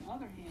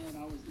other hand,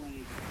 I was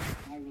like,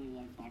 I really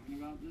like talking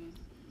about this,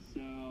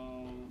 so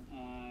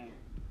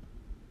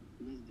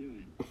let's do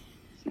it.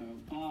 So,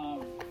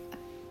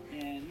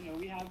 and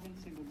we have been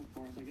single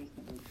before, so I guess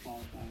that would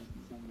qualify in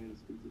some way to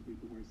speak to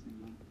people who are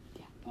single.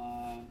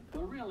 Yeah.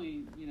 But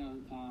really,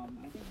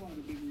 I think one of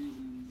the big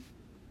reasons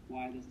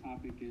why this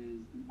topic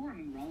is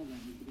important and relevant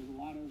is because a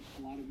lot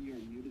of you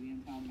are new to the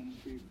Intown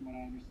ministry, from what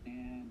I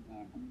understand,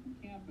 coming from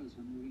campus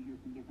or moving here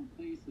from different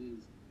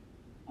places.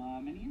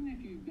 And even if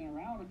you've been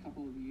around a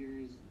couple of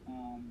years,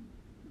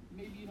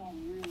 maybe you don't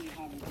really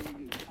have a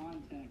very good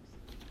context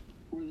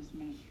for this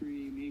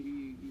ministry.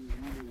 Maybe you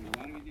wonder,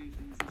 why do we do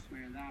things this way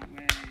or that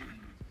way?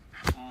 And,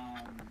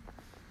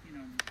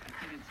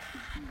 I think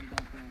it's going to be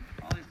helpful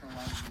probably for a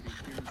lot of you to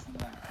hear some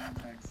of that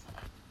context.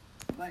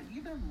 But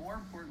even more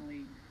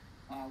importantly,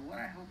 what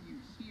I hope you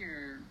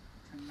hear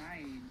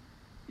tonight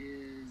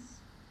is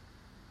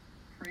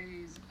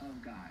praise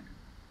of God,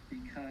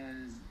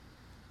 because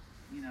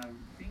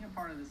being a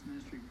part of this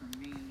ministry for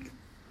me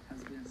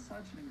has been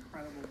such an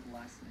incredible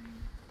blessing,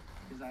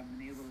 because I've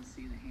been able to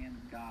see the hand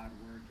of God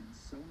work in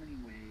so many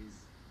ways,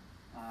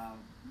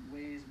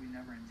 ways we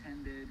never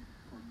intended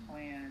or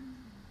planned,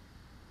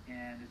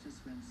 and it's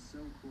just been so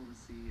cool to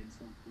see and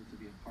so cool to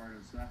be a part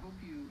of. So I hope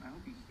you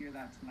hear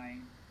that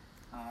tonight.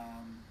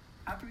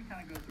 After we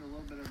kind of go through a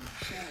little bit of the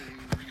story,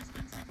 we're going to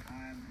spend some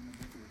time in the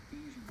book of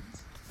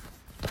Ephesians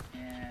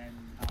and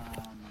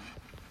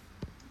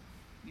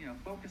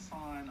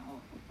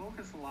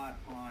focus a lot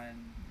on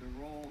the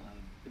role of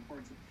the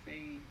importance of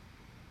faith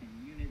and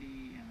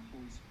unity and the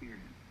Holy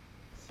Spirit.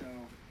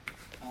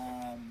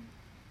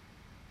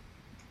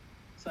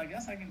 So I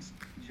guess I can just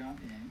jump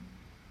in,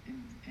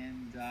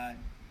 and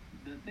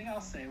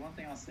one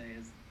thing I'll say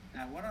is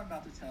that what I'm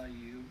about to tell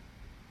you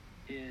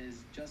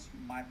is just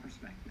my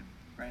perspective.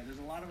 Right, there's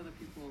a lot of other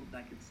people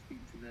that could speak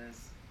to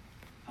this,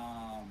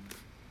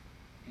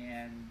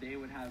 and they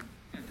would have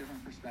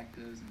different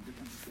perspectives and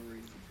different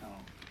stories to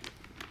tell.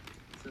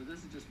 So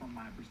this is just from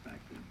my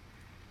perspective.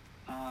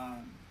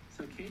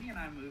 So Katie and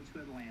I moved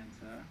to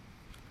Atlanta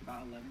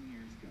about 11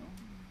 years ago.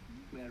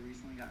 We had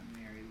recently gotten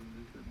married. We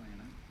moved to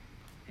Atlanta,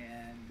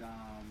 and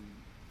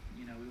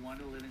we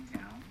wanted to live in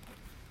town.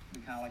 We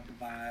kind of like the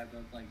vibe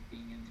of like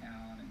being in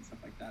town and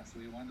stuff like that. So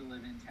we wanted to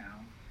live in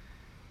town.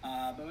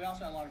 But we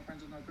also had a lot of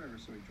friends in North River,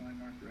 so we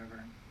joined North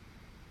River.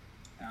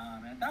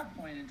 And at that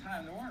point in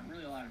time, there weren't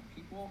really a lot of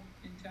people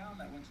in town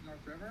that went to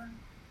North River,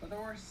 but there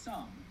were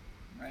some,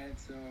 right?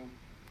 So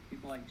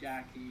people like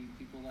Jackie,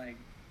 people like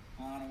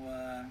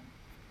Ottenweller,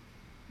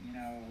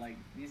 like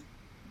these,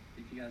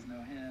 if you guys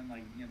know him,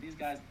 these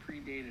guys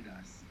predated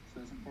us.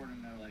 So it's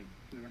important to know,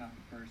 we were not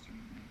the first or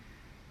anything.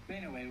 But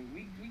anyway,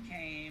 we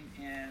came,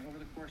 and over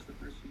the course of the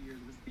first few years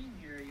of us being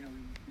here,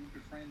 we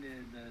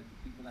befriended the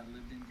people that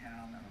lived in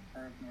town that were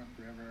part of North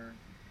River,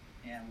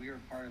 and we were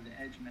part of the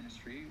Edge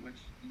ministry, which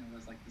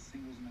was like the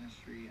singles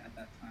ministry at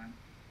that time,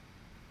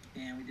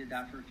 and we did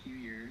that for a few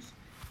years,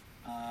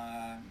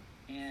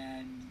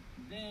 and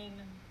then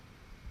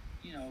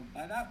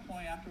by that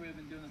point, after we had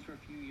been doing this for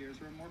a few years,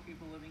 there were more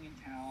people living in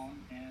town,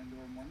 and there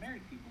were more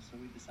married people, so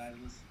we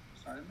decided let's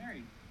start a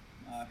married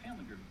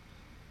family group.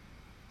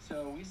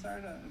 So we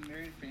started a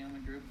married family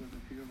group with a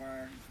few of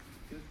our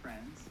good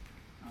friends,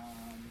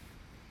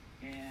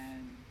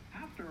 and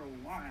after a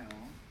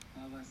while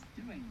of us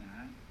doing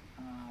that,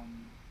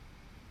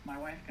 my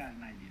wife got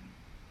an idea.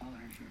 I'll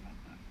let her share about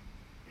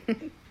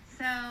that.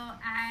 So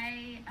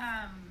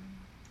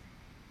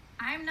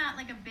I'm not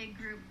like a big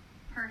group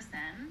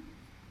person,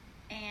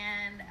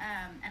 and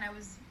I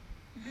was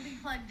really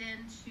plugged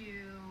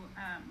into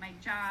my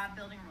job,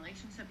 building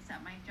relationships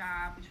at my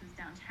job, which was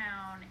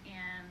downtown,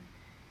 and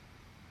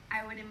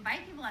I would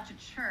invite people out to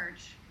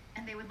church,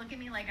 and they would look at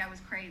me like I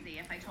was crazy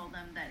if I told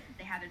them that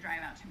they had to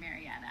drive out to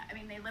Marietta. I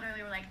mean, they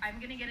literally were like, I'm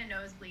going to get a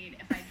nosebleed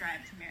if I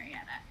drive to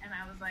Marietta. And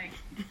I was like,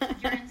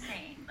 you're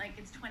insane. Like,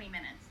 it's 20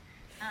 minutes.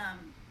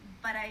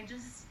 But I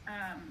just,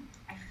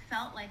 I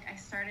felt like I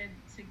started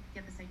to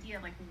get this idea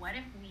of, what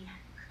if we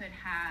could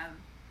have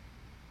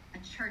a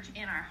church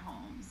in our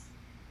homes,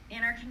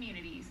 in our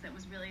communities, that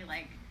was really,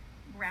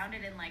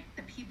 grounded in,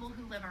 the people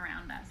who live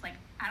around us.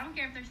 I don't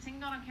care if they're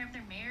single, I don't care if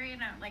they're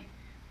married,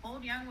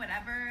 old, young,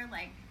 whatever,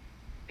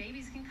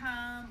 babies can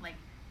come.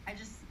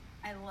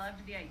 I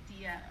loved the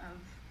idea of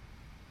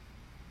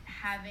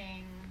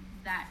having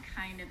that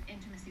kind of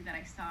intimacy that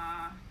I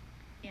saw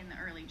in the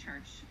early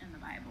church in the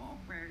Bible,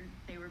 where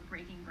they were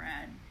breaking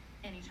bread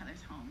in each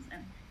other's homes.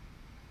 And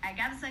I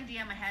got this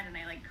idea in my head, and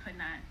I could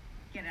not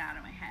get it out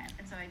of my head.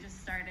 And so I just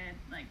started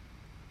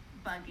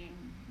bugging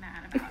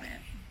Matt about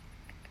it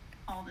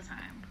all the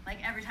time.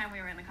 Every time we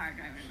were in the car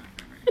driving to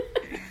North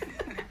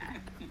River. I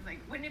was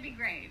wouldn't it be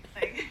great?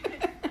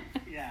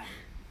 Yeah.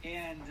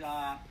 And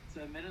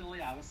so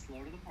admittedly, I was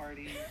slow to the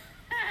party.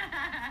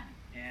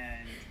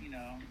 And,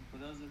 for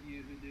those of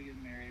you who do get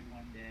married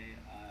one day,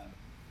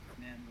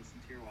 men, listen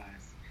to your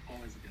wives.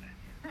 Always a good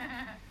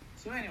idea.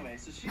 So anyway,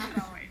 so she was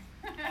always.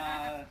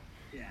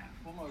 Yeah,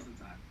 well, most of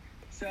the time.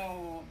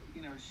 So,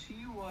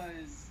 she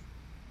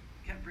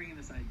kept bringing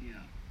this idea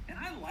up. And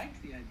I liked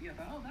the idea. I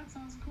thought, oh, that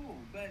sounds cool.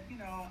 But, you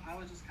know, I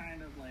was just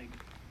kind of like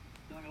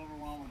feeling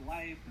overwhelmed with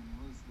life, and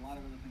there was a lot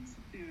of other things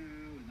to do,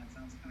 and that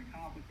sounds kind of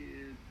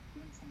complicated,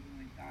 doing something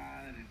like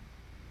that, and,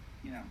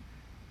 you know.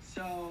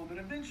 So, but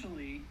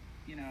eventually,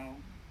 you know,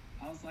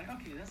 I was like,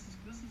 okay, this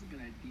is a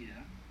good idea.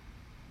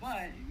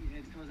 But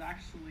it was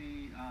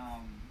actually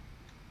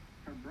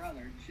her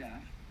brother,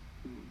 Jeff,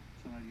 who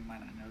some of you might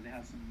not know. They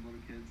have some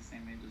little kids the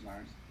same age as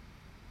ours.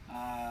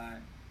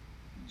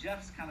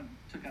 Jeff's kind of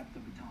took up the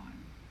baton,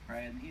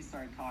 right? And he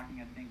started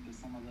talking, I think, to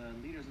some of the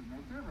leaders of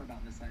North River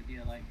about this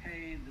idea, like,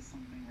 hey, this is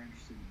something we're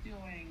interested in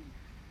doing.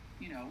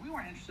 You know, we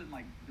weren't interested in,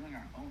 like, doing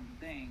our own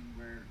thing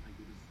where, like,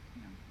 it was,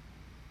 you know.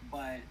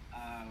 But,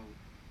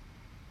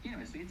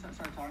 anyway, so he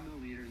started talking to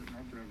the leaders at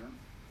North River.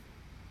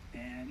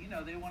 And, you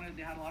know, they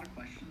had a lot of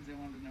questions. They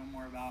wanted to know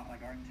more about,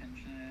 like, our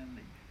intention.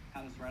 They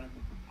had us write up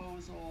a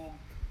proposal.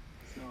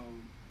 So,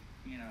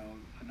 you know,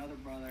 another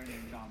brother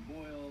named John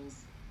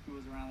Boyles, who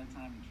was around the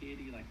time, and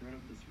Katie, like, wrote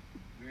up this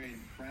very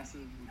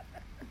impressive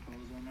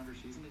proposal. Remember,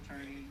 she's an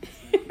attorney, so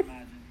you can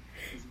imagine.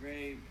 It's a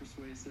very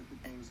persuasive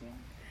proposal.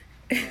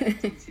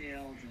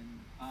 Detailed, and,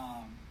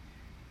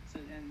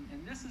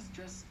 and this is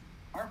just,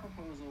 our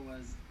proposal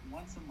was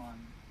once a month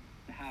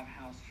to have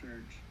house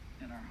church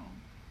in our home.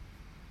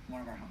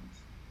 One of our homes.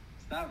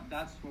 So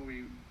that's what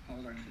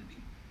was our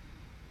intention.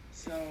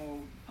 So,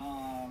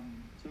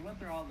 so we went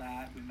through all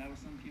that. We met with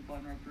some people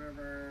at North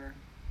River,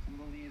 some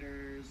of the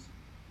leaders,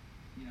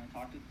 you know,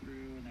 talked it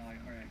through, and they're like,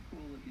 all right,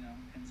 cool, you know.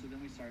 And so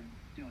then we started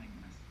doing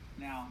this.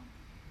 Now,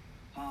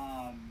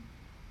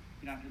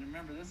 you know, and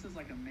remember, this is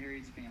like a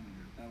married family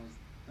group. That was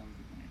the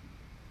plan.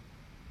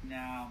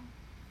 Now,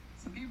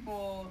 some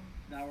people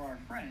that were our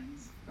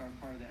friends, that were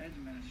part of the Edge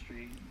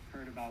ministry,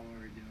 heard about what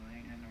we were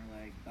doing, and were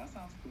like, that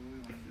sounds cool, we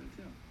want to do it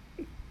too.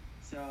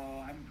 So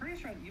I'm pretty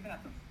sure even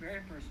at the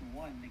very first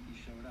one, Nikki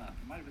showed up.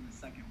 It might have been the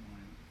second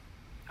one.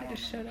 I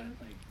just showed up.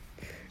 Like,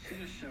 she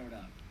just showed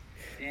up.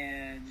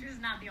 And she was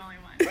not the only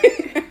one.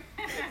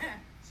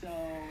 So,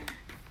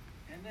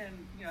 and then,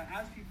 you know,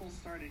 as people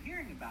started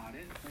hearing about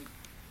it, like,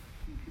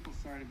 people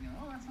started being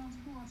like, oh, that sounds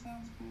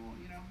cool,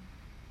 you know.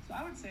 So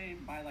I would say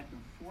by, like, the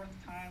fourth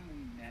time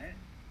we met,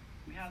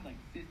 we had, like,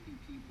 50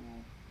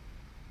 people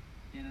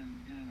in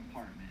an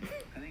apartment.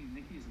 I think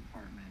Nikki's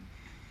apartment,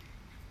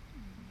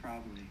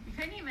 probably. You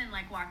couldn't even,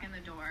 like, walk in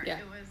the door. Yeah.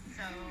 It was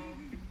so...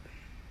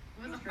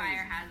 It was a crazy.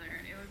 Fire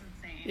hazard. It was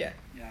insane. Yeah.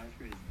 Yeah, it was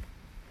crazy.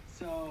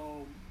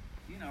 So,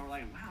 you know, we're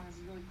like, wow, this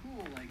is really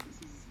cool. Like, this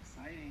is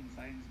exciting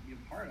to be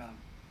a part of.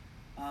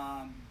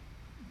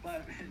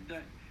 But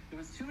there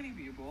was too many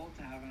people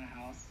to have in a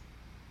house,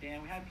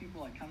 and we had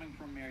people like coming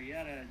from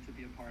Marietta to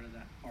be a part of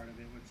that part of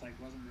it, which like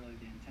wasn't really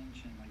the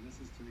intention. Like,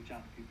 this is to reach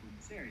out to people in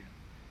this area.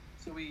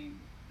 So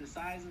the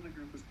size of the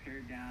group was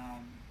pared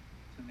down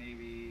to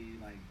maybe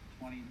like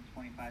 20,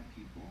 25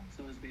 people.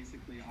 So it was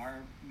basically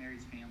our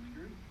married family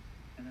group,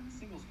 and then the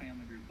singles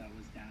family group that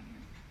was down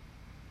here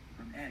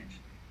from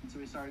Edge. And so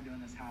we started doing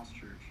this house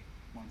church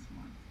once a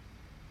month.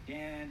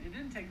 And it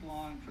didn't take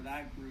long for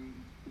that group,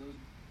 for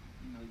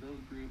those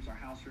groups, our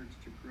house church,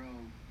 to grow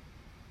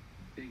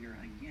bigger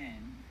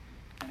again.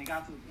 And it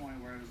got to the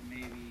point where it was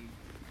maybe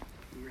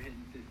we were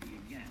hitting 50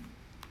 again.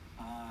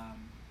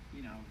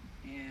 You know,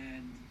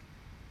 and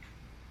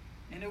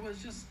it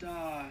was just,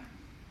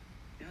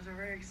 it was a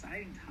very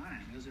exciting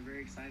time. It was a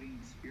very exciting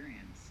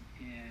experience.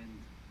 And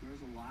there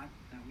was a lot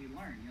that we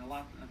learned, you know, a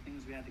lot of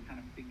things we had to kind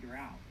of figure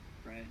out,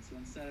 right? So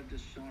instead of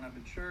just showing up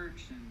at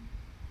church and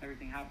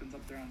everything happens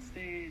up there on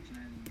stage and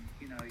then,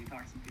 you know, you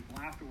talk to some people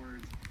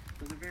afterwards,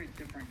 it was a very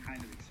different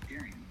kind of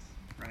experience,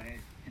 right?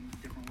 In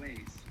different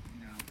ways,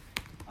 you know.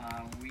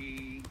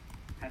 We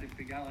had to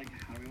figure out, like,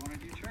 how do we want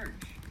to do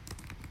church?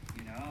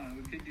 You know, and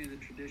we could do the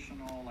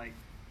traditional, like,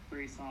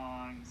 3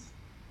 songs,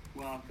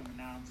 welcome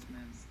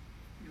announcements.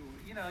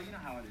 You know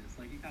how it is.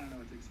 Like, you kind of know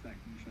what to expect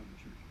when you show up at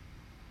church.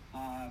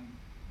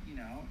 You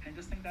know, and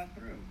just think that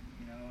through,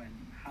 you know, and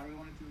how do we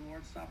want to do the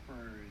Lord's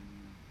Supper,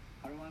 and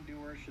how do we want to do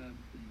worship,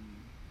 and,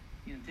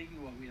 you know,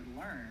 taking what we had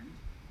learned,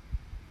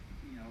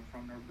 you know,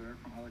 from other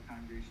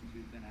congregations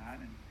we've been at,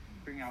 and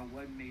figuring out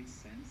what made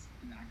sense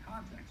in that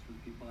context for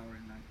the people that were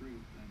in that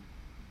group. And,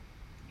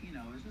 you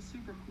know, it was just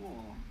super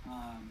cool.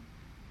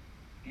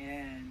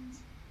 And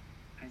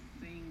I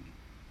think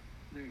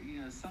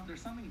there's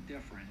something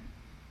different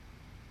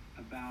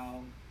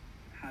about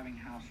having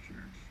house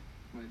church,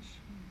 which,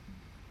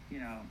 you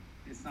know,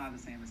 it's not the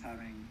same as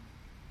having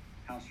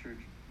house church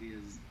via,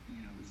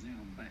 you know,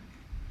 Zoom, but,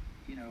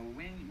 you know,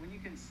 when you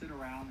can sit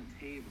around the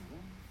table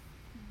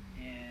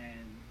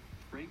and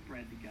break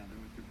bread together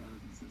with your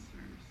brothers and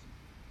sisters,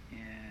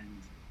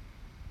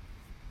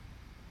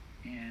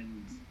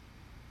 and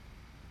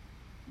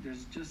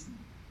there's just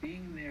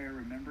being there,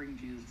 remembering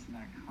Jesus in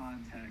that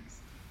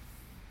context,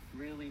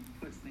 really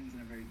puts things in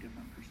a very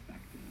different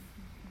perspective.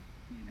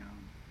 You know,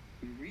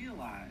 we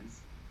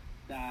realize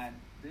that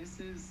this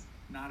is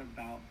not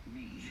about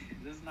me.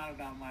 This is not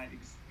about my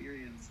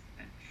experience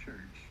at church,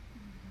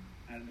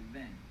 at an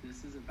event.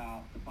 This is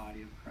about the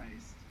body of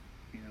Christ.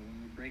 You know,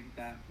 when we break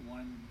that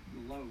one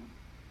loaf,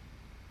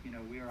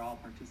 we are all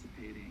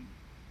participating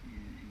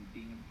in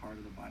being a part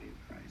of the body of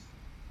Christ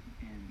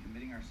and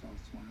committing ourselves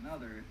to one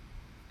another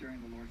during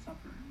the Lord's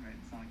Supper, right?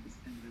 It's not like this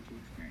individual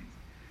experience.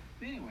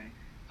 But anyway,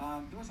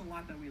 there was a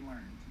lot that we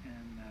learned,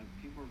 and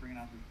people were bringing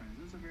out their friends.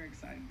 It was a very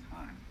exciting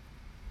time.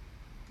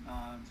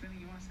 Is there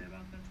anything you want to say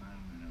about that time?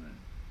 I know that.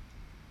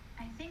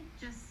 I think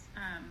just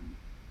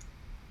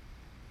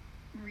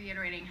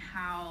reiterating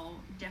how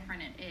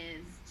different it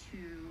is to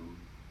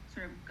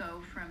sort of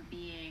go from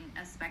being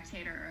a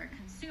spectator or a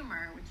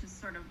consumer, which is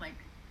sort of like,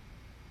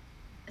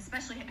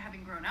 especially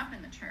having grown up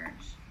in the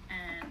church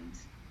and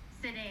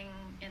sitting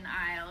in the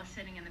aisle or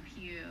sitting in the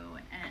pew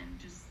and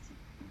just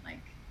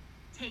like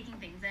taking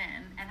things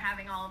in and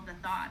having all of the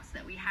thoughts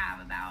that we have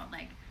about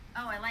like,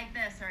 oh, I like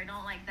this or I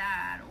don't like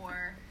that,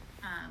 or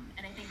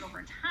and I think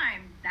over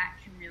time that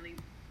can really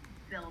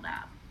build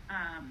up,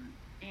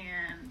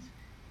 and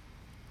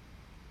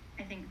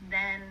I think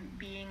then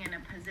being in a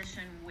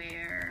position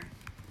where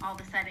all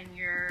of a sudden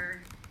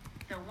you're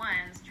the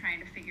ones trying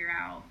to figure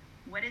out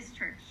what is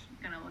church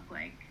going to look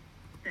like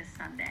this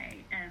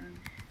Sunday, and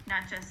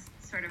not just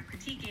sort of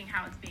critiquing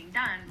how it's being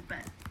done,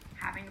 but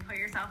having to put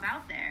yourself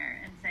out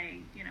there and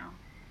say,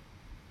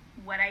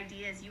 what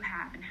ideas you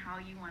have and how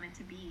you want it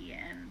to be,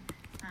 and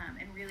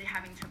really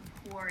having to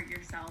pour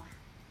yourself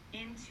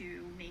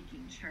into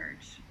making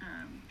church.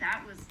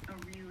 That was a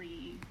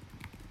really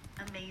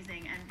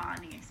amazing and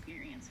bonding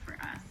experience for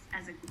us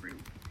as a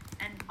group,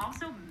 and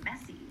also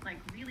messy, like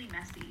really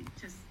messy,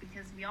 just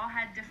because we all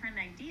had different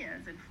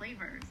ideas and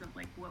flavors of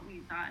like what we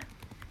thought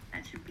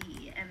that should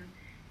be, and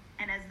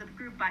as the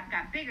group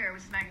got bigger,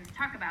 which I'm going to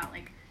talk about,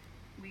 like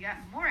we got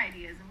more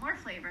ideas and more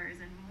flavors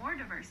and more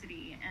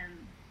diversity,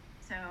 and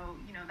so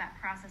that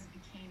process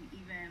became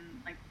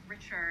even like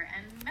richer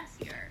and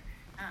messier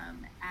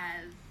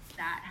as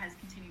that has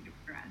continued to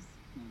progress.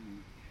 Mm-hmm.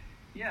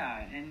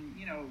 Yeah, and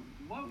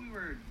what we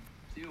were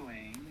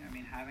doing,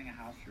 having a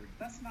house church,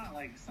 that's not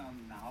like some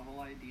novel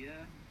idea,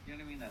 you know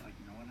what I mean, that like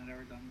no one had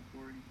ever done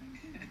before or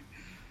anything.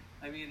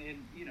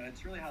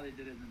 It's really how they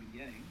did it in the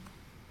beginning,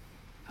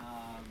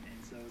 and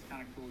so it's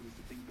kind of cool just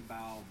to think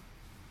about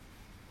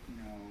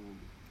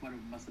what it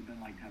must have been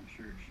like to have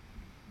church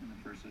in the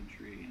first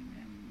century, and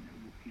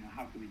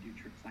how could we do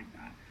trips like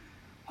that.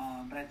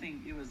 But I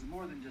think it was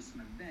more than just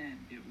an event.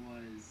 It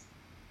was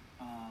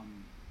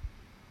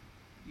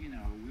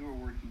we were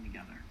working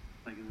together.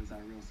 Like it was that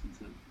real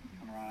sense of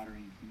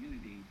camaraderie and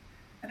community.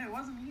 And it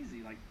wasn't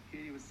easy, like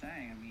Katie was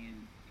saying.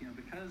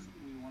 Because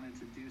we wanted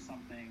to do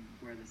something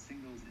where the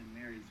singles and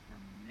marrieds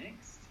were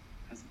mixed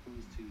as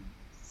opposed to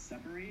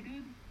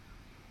separated,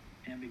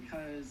 and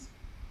because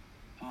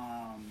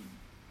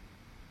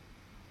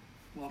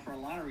for a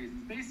lot of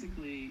reasons,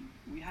 basically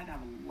we had to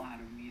have a lot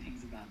of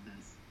meetings about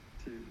this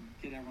to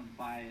get everyone's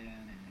buy-in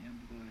and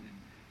input.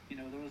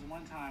 And there was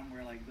one time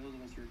where like those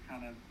of us who were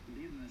kind of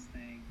leading this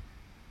thing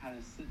had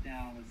to sit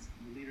down with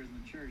the leaders in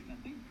the church, and I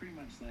think pretty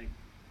much like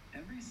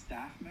every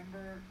staff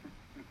member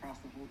across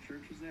the whole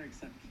church was there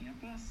except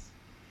campus,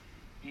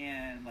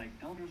 and like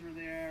elders were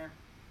there,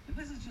 and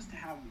this is just to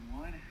have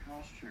one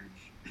house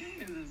church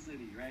in the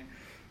city, right?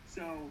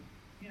 So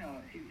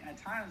at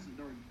times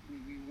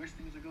we wish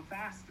things would go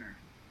faster.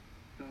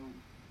 So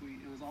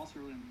it was also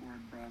really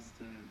important for us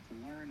to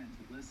learn and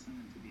to listen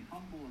and to be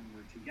humble and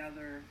work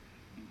together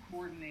and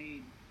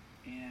coordinate,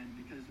 and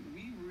because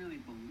we really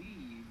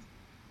believed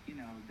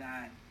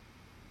that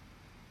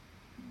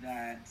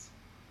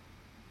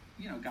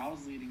God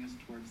was leading us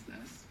towards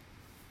this,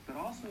 but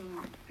also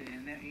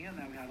and that we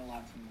had a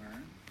lot to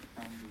learn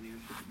from the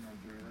leadership of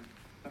North River,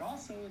 but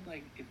also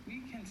like if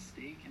we can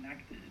stay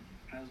connected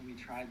as we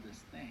tried this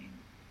thing,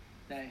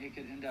 that it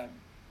could end up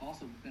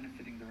also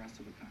benefiting the rest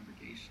of the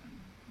congregation.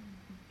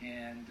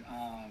 And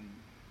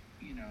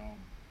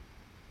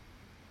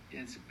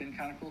it's been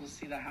kind of cool to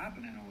see that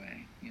happen in a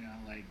way.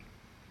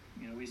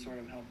 We sort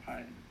of helped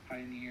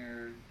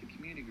pioneer the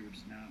community groups.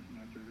 Now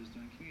North River's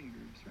doing community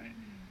groups, right?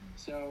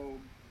 So,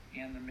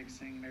 and they're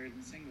mixing married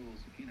and singles,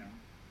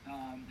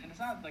 and it's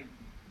not like,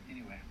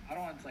 anyway, I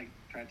don't want to like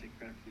try to take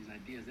credit for these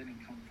ideas. They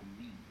didn't come from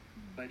me,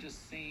 but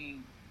just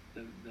seeing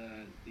the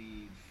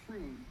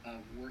fruit of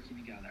working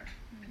together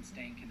and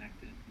staying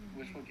connected,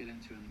 which we'll get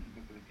into in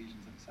the book of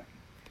Ephesians in a second.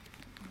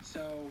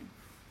 So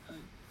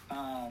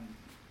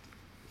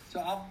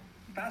I'll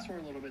fast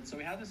forward a little bit. So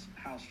we had this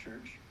house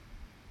church,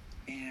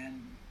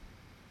 and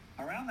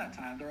around that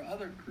time there were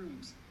other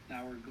groups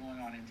that were going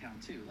on in town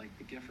too. Like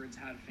the Giffords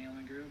had a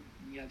family group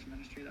in the Edge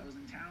Ministry that was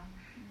in town,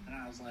 and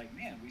I was like,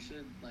 man, we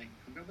should like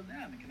hook up with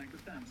them and connect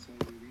with them. So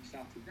we reached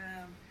out to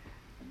them,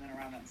 and then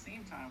around that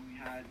same time we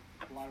had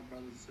a lot of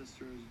brothers and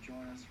sisters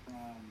join us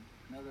from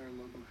another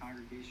local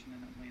congregation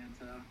in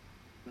Atlanta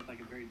with like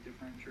a very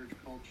different church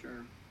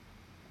culture.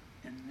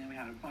 And then we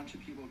had a bunch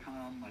of people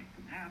come, like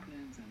from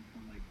Athens and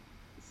from like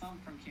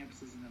some from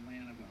campuses in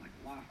Atlanta, but like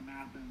a lot from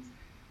Athens,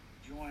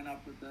 join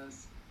up with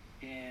us.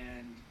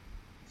 And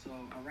so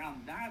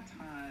around that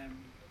time,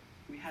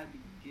 we had to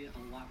get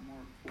a lot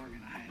more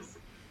organized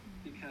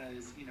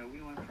because,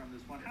 we went from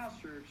this one house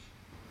church,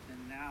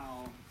 and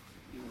now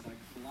it was like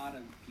a lot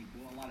of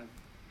people, a lot of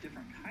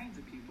different kinds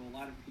of people, a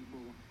lot of people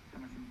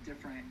coming from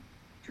different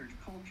church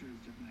cultures,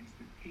 different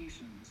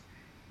expectations,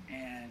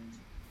 and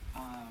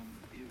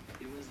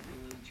it was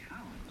a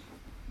challenge.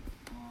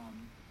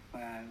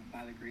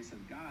 By the grace of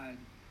God,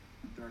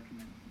 through our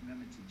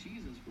commitment to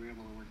Jesus, we're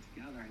able to work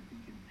together, I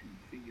think, and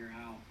figure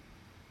out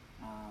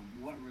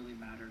what really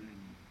mattered and,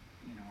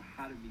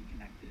 how to be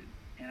connected.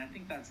 And I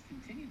think that's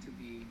continued to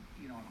be,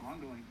 an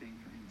ongoing thing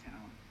for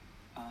Intown.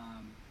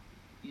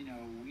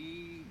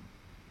 We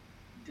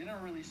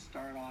didn't really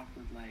start off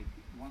with,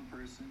 one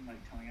person,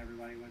 telling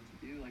everybody what to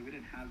do. We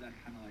didn't have that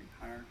kind of,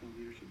 hierarchical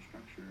leadership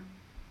structure.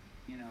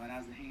 And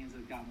as the Haynes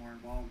have got more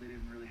involved, they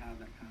didn't really have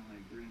that kind of,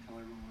 we're going to tell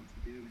everyone what to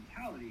do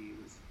mentality.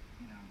 It was,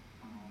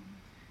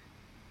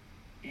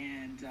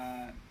 and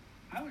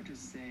I would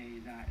just say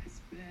that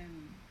it's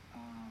been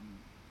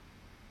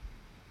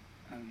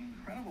an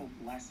incredible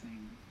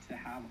blessing to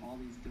have all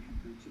these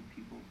different groups of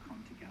people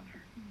come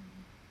together.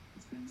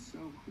 It's been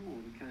so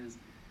cool because,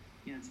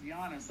 to be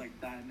honest,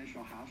 that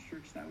initial house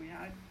church that we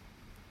had,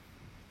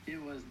 it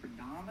was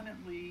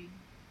predominantly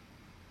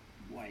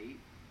white.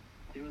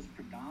 It was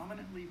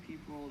predominantly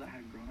people that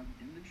had grown up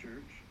in the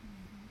church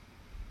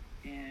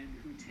and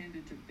who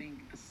tended to think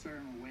a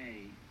certain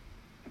way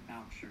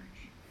about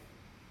church.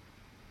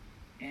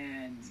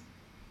 And,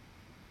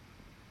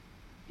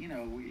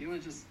 it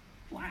was just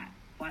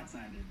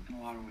flat-sided in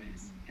a lot of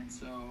ways. And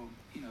so,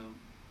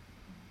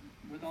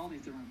 with all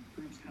these different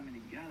groups coming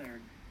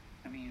together,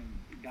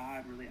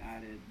 God really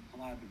added a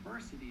lot of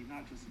diversity,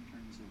 not just in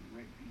terms of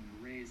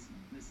race and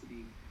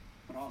ethnicity,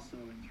 but also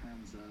in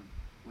terms of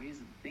ways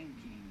of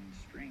thinking and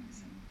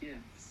strengths and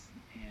gifts.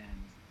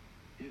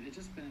 And it's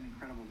just been an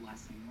incredible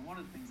blessing. And one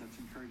of the things that's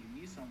encouraging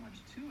me so much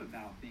too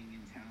about being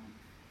in town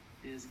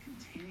is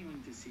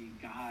continuing to see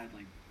God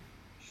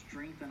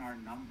strengthen our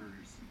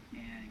numbers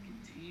and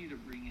continue to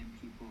bring in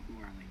people who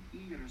are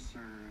eager to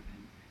serve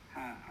and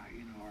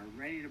are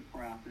ready to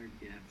pour out their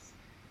gifts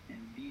and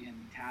be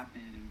and tap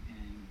in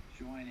and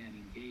join and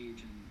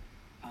engage.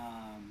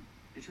 And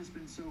it's just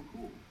been so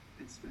cool.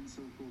 It's been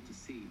so cool to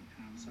see,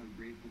 and I'm so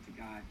grateful to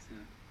God to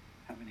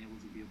have been able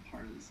to be a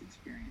part of this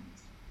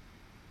experience.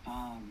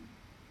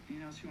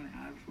 Anything else you want to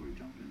add before we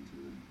jump into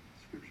the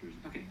scriptures?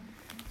 Okay,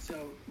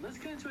 so let's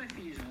get into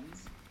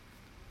Ephesians.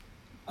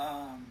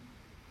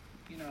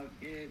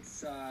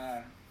 It's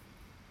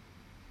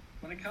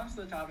when it comes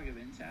to the topic of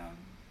Intown,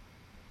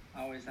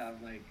 I always have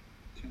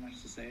too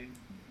much to say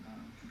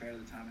compared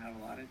to the time I have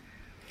allotted.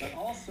 But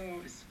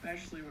also,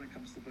 especially when it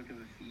comes to the book of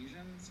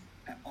Ephesians,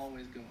 I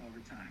always go over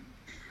time.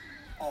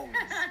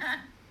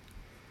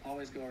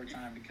 Always go over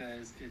time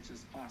because it's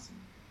just awesome.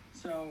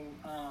 So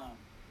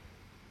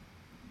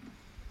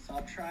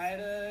I'll try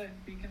to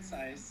be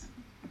concise.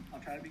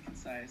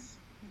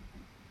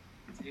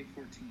 It's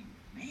 8:14.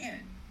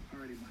 Man,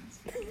 already mine's.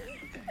 Okay,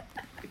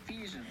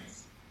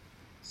 Ephesians.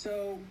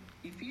 So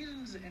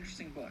Ephesians is an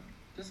interesting book.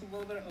 Just a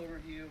little bit of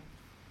overview.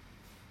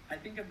 I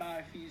think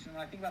about Ephesians,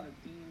 when I think about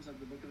the themes of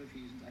the book of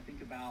Ephesians, I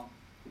think about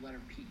the letter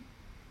P.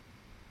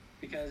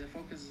 Because it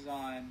focuses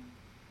on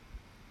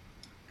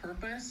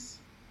purpose.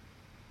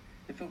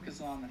 It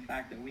focuses on the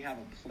fact that we have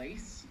a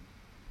place.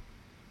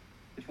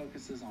 It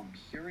focuses on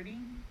purity.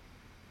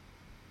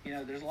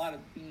 There's a lot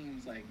of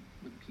themes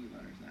with P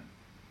letters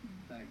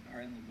that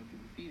are in the book of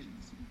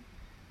Ephesians.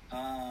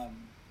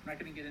 I'm not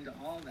going to get into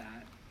all of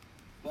that,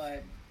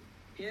 but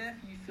if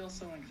you feel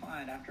so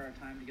inclined after our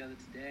time together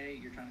today,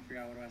 you're trying to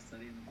figure out what do I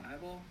study in the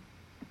Bible,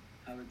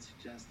 I would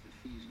suggest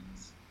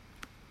Ephesians.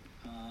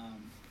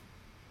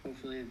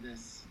 Hopefully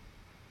this,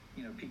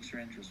 piques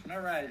your interest.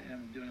 Whenever I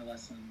am doing a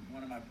lesson,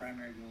 one of my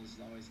primary goals is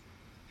always to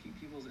keep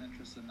people's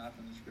interest enough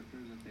in the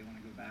scriptures that they want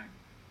to go back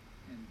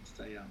and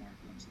study out more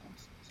for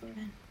themselves. So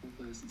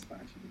hopefully this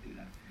inspires you to do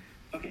that.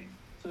 Okay,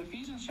 so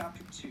Ephesians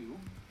chapter 2,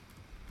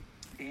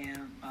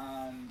 and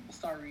we'll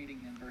start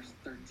reading in verse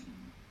 13.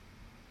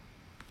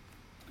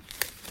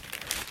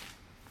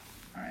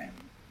 All right.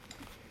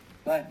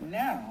 But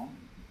now,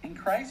 in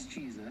Christ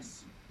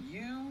Jesus,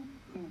 you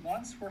who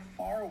once were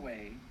far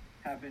away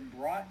have been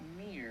brought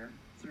near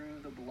through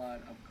the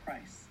blood of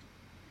Christ.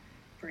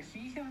 For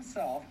he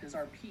himself is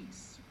our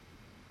peace,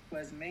 who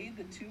has made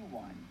the two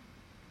one,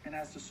 and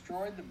has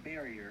destroyed the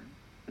barrier,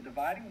 the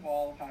dividing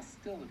wall of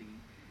hostility,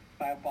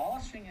 by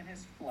abolishing in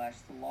his flesh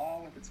the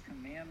law with its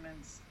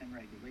commandments and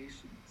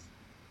regulations.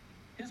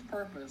 His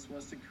purpose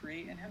was to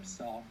create in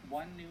himself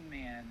one new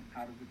man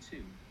out of the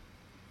two,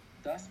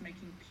 thus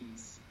making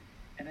peace,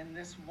 and in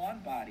this one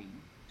body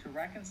to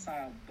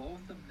reconcile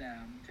both of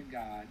them to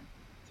God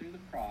through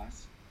the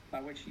cross,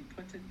 by which he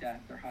put to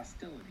death their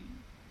hostility.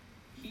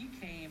 He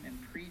came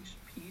and preached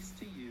peace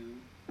to you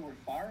who were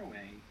far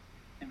away,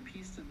 and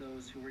peace to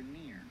those who were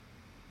near.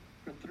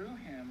 For through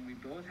him we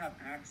both have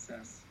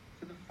access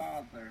to the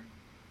Father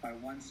by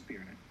one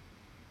Spirit.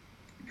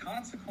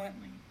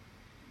 Consequently,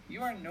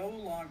 you are no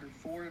longer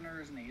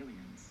foreigners and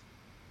aliens,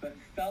 but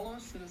fellow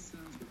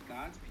citizens with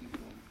God's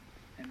people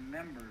and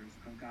members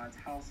of God's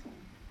household,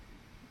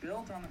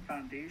 built on the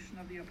foundation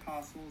of the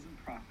apostles and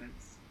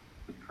prophets,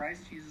 with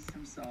Christ Jesus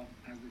himself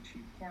as the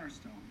chief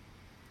cornerstone.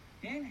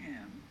 In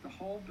him, the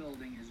whole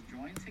building is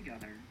joined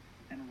together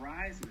and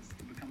rises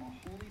to become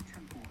a holy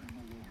temple in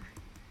the Lord.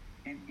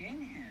 And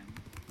in him,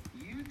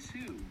 you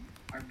too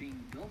are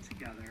being built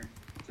together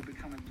to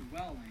become a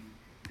dwelling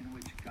in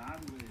which God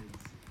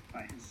lives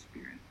by his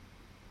Spirit.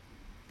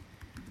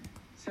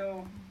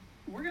 So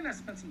we're going to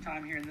spend some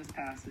time here in this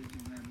passage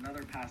and then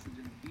another passage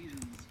in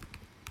Ephesians,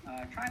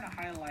 trying to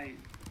highlight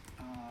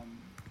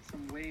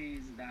some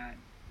ways that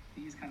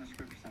these kind of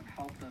scriptures have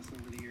helped us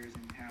over the years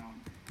in town,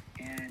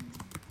 and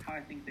how I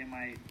think they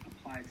might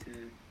apply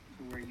to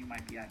where you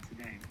might be at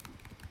today.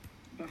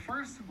 But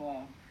first of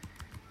all,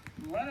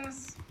 let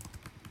us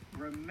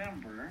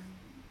remember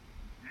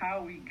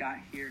how we got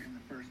here in the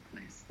first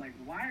place. Like,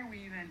 why are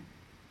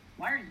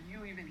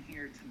you even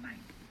here tonight?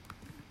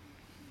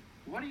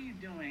 What are you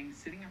doing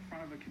sitting in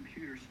front of a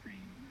computer screen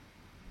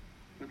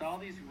with all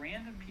these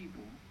random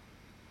people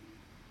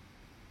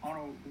on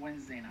a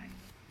Wednesday night?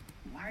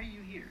 Why are you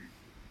here?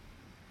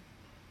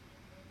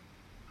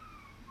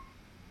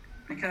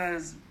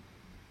 Because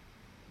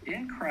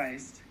in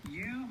Christ,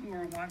 you who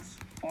were once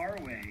far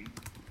away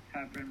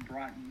have been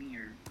brought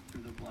near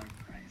through the blood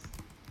of Christ.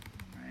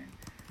 Right?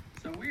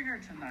 So we're here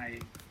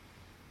tonight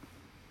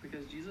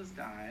because Jesus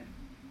died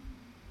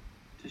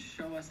to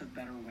show us a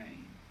better way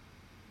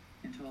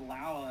and to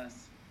allow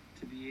us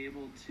to be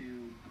able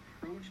to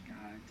approach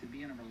God, to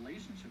be in a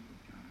relationship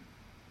with God.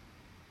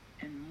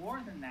 And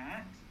more than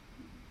that,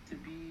 to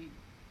be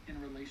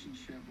in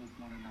relationship with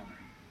one another.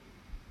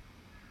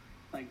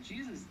 Like,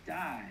 Jesus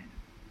died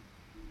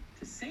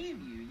to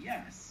save you,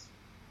 yes,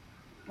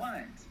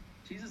 but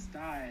Jesus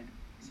died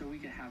so we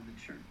could have the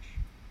church.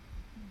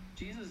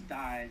 Jesus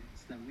died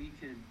so that we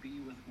could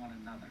be with one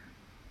another.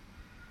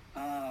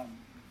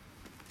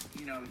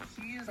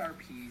 He is our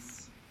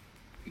peace.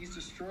 He's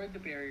destroyed the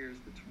barriers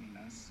between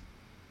us,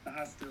 the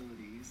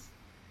hostilities.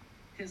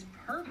 His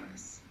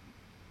purpose,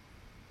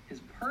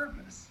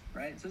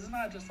 right? So this is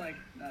not just like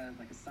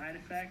a side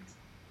effect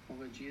of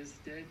what Jesus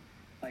did.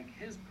 Like,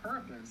 his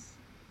purpose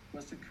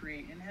was to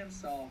create in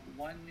himself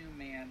one new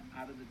man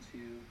out of the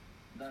two,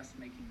 thus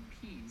making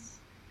peace,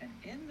 and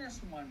in this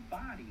one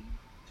body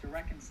to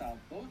reconcile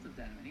both of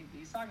them. And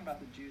he's talking about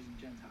the Jews and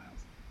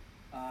Gentiles,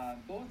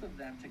 both of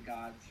them to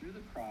God through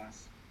the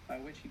cross, by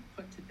which he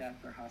put to death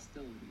their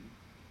hostility.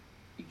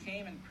 He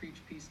came and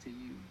preached peace to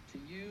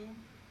you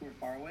who are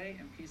far away,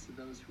 and peace to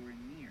those who are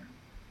near.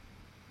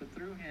 But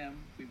through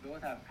him, we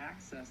both have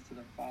access to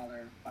the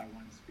Father by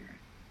one Spirit,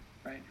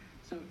 right?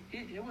 So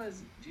it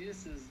was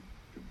Jesus'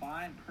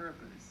 divine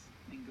purpose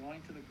in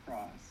going to the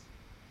cross.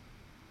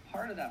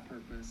 Part of that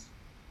purpose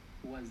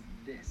was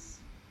this,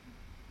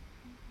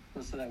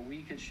 was so that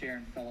we could share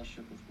in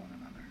fellowship with one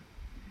another.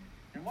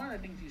 And one of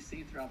the things you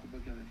see throughout the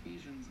book of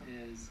Ephesians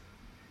is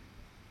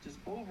just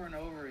over and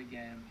over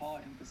again, Paul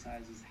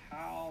emphasizes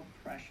how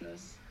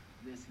precious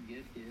this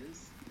gift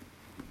is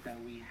that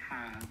we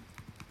have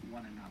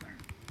one another,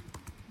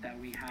 that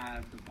we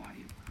have the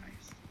body of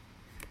Christ.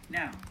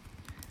 Now,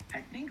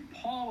 I think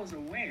Paul was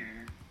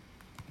aware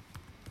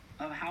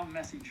of how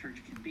messy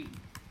church can be,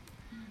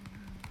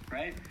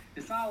 right?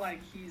 It's not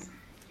like he's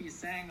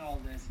saying all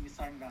this and he's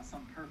talking about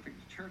some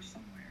perfect church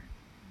somewhere.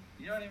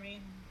 You know what I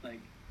mean?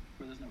 Like,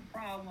 where there's no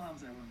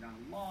problems, everyone got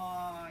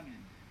along,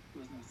 and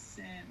there was no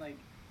sin. Like,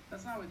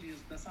 that's not what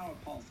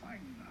Paul's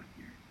talking about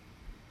here.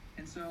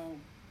 And so,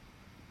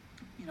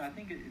 I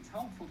think it's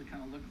helpful to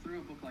kind of look through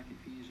a book like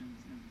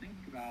Ephesians and think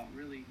about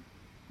really,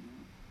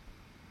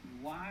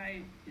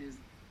 why is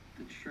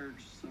the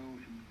church so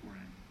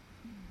important?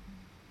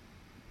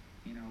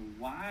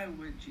 Why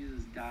would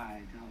Jesus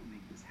die to help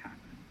make this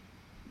happen?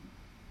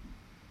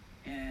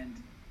 And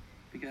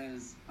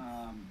because,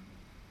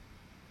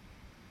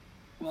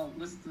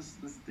 let's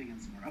dig in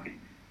some more. Okay,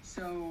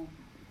 so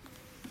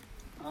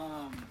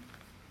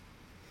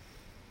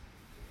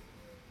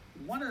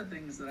one of the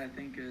things that I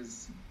think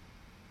is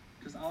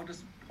I'll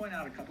just point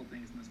out a couple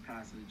things in this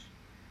passage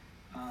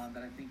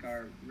that I think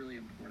are really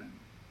important.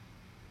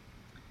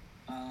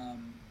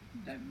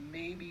 That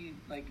maybe,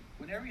 like,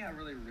 whenever you have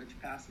really rich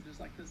passages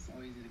like this, it's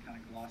always easy to kind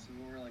of gloss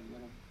over, like,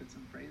 little bits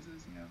and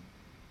phrases,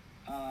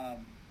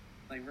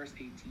 like verse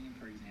 18,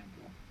 for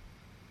example.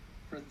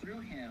 For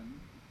through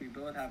him, we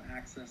both have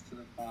access to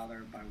the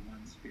Father by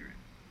one Spirit.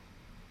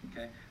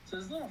 Okay? So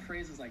there's little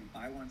phrases like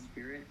by one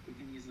Spirit, we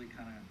can easily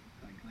kind of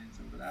like glance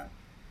over that.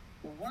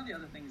 But one of the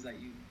other things that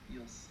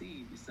you'll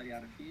see if you study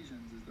out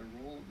Ephesians is the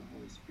role of the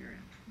Holy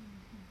Spirit.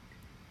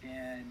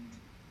 And,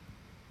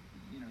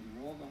 the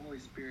role of the Holy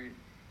Spirit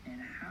and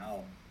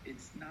how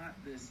it's not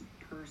this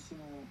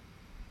personal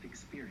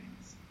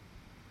experience.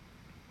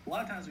 A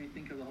lot of times we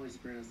think of the Holy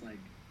Spirit as like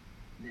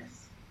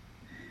this,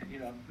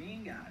 me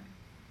and God.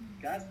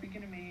 God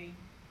speaking to me,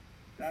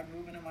 God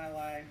moving in my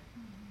life.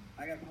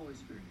 I got the Holy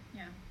Spirit.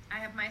 Yeah, I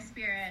have my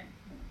spirit.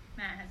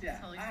 Matt has his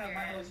Holy Spirit. I have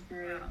my Holy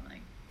Spirit. Wow,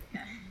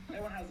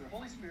 Everyone has their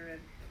Holy Spirit.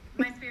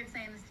 My spirit's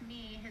saying this to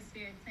me, his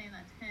spirit's saying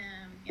that to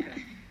him. Yeah.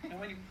 Okay. And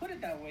when you put it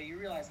that way, you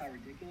realize how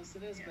ridiculous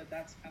it is, but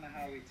that's kind of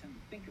how we tend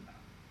to think about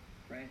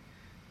it, right?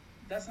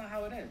 That's not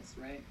how it is,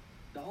 right?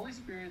 The Holy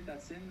Spirit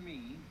that's in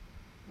me,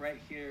 right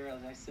here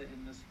as I sit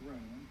in this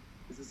room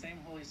is the same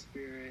Holy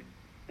Spirit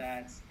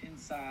that's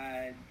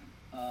inside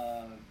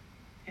of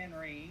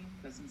Henry,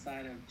 that's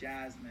inside of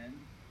Jasmine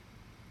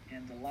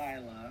and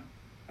Delilah,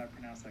 if I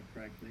pronounced that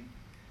correctly,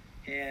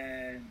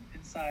 and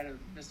inside of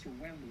Mr.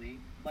 Wembley.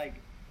 Like,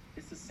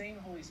 it's the same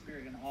Holy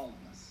Spirit in all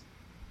of us,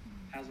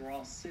 as we're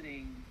all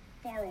sitting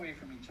far away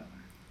from each other.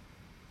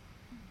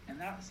 And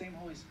that same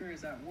Holy Spirit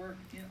is at work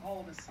in all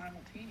of us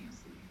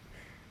simultaneously.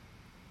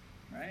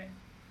 Right?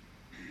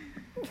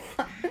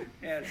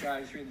 Yeah, sorry, I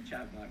was reading the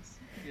chat box.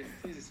 Yeah,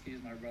 please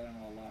excuse my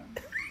brother-in-law Lawton.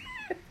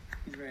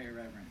 He's very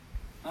irreverent.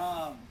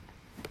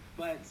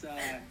 But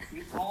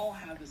we all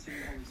have the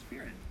same Holy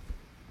Spirit.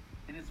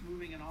 And it's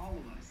moving in all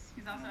of us.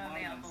 He's also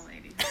available,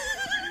 ladies.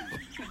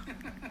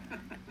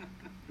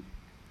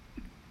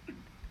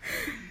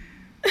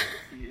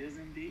 He is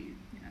indeed.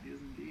 Yeah. He is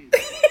indeed.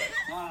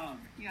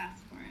 You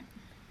asked for it.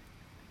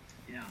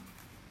 Yeah.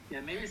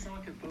 Yeah, maybe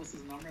someone could post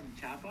his number in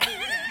the chat box.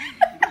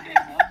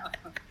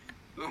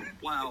 Oh,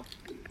 wow.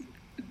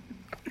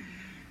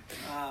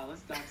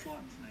 Let's dox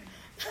Lawton tonight.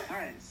 All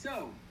right,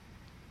 so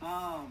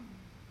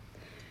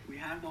we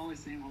have the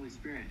same Holy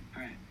Spirit.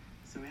 All right,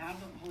 so we have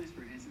the Holy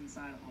Spirit. It's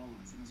inside all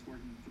of us, and it's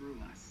working through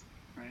us,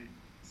 right?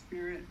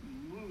 Spirit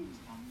moves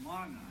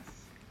among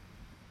us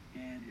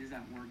and is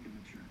at work in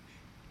the church,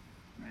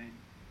 right?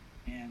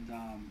 And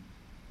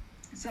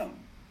so,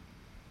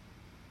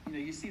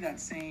 you see that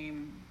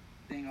same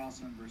thing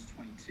also in verse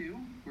 22,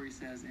 where he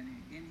says, "And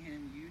in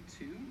him you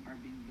too are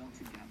being built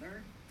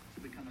together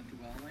to become a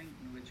dwelling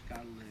in which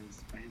God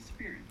lives by his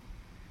Spirit."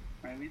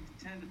 Right? We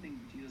tend to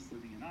think Jesus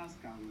living in us,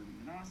 God living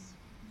in us,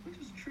 which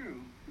is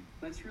true,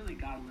 but it's really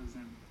God lives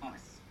in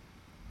us.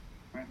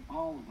 Right?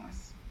 All of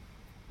us.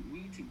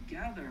 We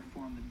together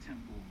form the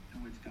temple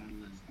in which God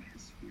lives by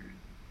his Spirit.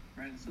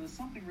 Right? So there's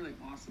something really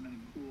awesome and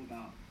cool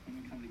about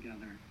when we come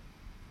together,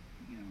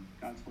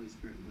 God's Holy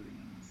Spirit living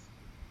in us.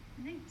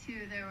 I think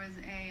too there was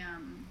I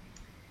don't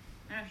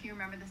know if you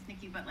remember this,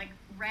 Nikki, but like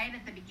right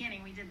at the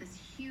beginning we did this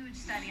huge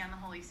study on the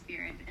Holy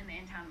Spirit in the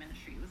Intown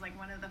ministry. It was like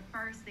one of the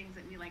first things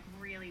that we like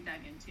really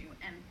dug into,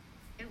 and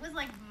it was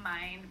like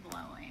mind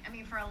blowing. I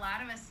mean, for a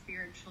lot of us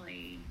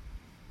spiritually,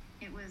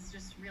 it was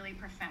just really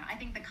profound. I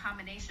think the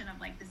combination of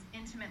like this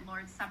intimate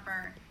Lord's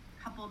Supper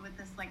coupled with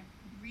this like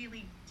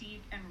really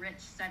deep and rich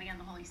study on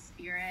the Holy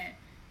Spirit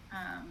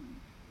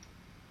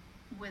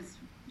was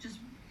just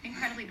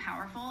incredibly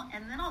powerful.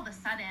 And then all of a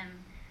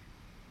sudden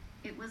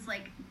it was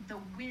like the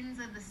winds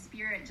of the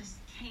Spirit just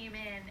came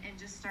in and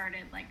just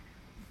started like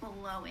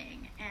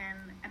blowing.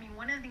 And I mean,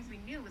 one of the things we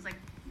knew was like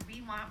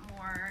we want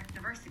more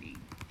diversity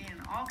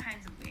in all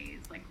kinds of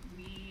ways. Like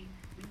we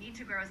need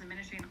to grow as a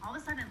ministry, and all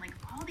of a sudden like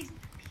all these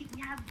people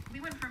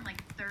we went from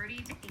like 30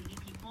 to 80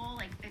 people.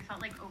 Like it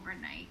felt like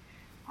overnight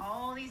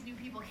all these new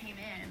people came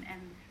in, and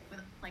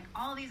with like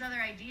all these other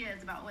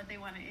ideas about what they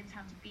wanted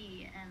Intown to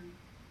be, and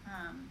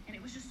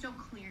it was just so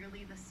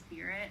clearly the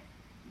Spirit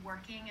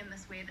working in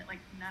this way that like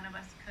none of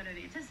us could have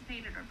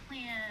anticipated or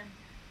planned,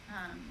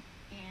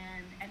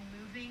 and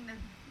moving the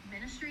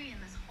ministry in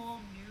this whole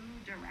new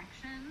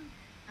direction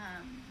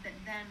that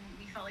then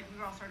we felt like we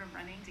were all sort of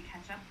running to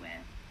catch up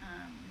with.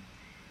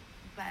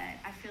 But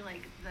I feel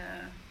like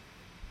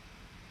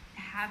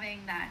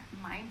having that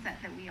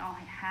mindset that we all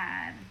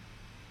had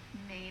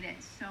made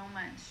it so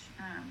much,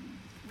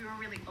 we were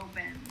really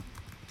open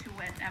to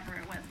whatever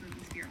it was that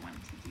the Spirit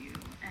wanted to do.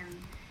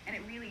 And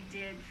it really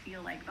did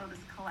feel like, this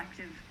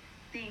collective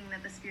thing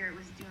that the Spirit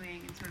was doing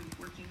and sort of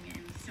working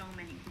in so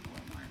many people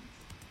at once.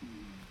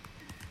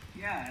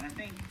 Yeah, and I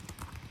think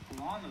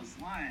along those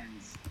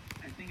lines,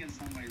 I think in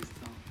some ways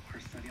our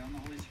study on the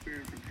Holy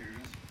Spirit prepared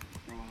us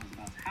for what was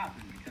about to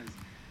happen, because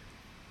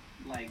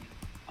like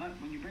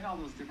when you bring all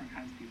those different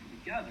kinds of people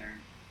together,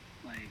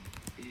 like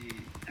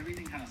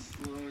everything kind of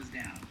slows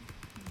down.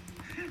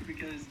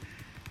 Because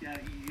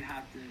you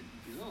have to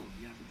build,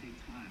 you have to take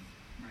time,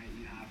 right?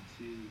 You have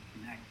to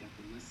connect, you have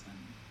to listen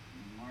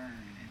and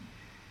learn,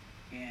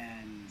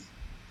 and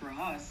for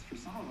us, for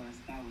some of us,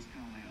 that was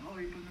kind of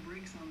like, you're putting the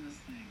brakes on this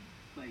thing,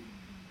 like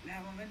we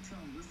have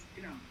momentum,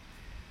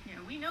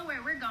 yeah, we know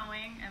where we're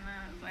going, and then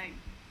it was like,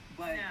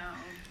 but no,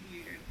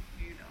 you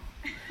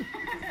don't.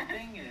 Because the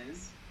thing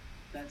is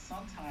that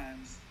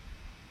sometimes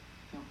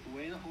the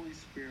way the Holy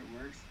Spirit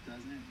works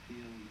doesn't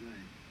feel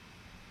good.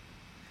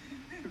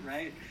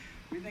 Right?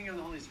 We think of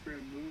the Holy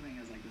Spirit moving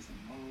as like this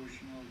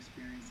emotional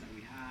experience that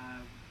we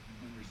have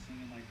when we're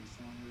singing like a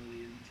song we're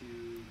really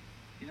into.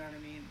 You know what I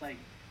mean? Like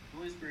the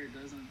Holy Spirit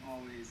doesn't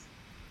always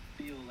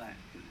feel that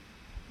good.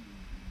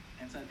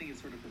 And so I think it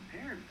sort of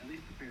prepared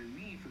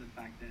me for the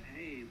fact that,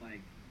 hey,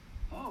 like,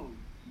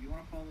 you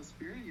want to follow the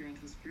Spirit? You're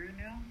into the Spirit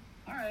now?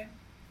 All right.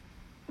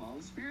 Follow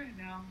the Spirit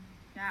now.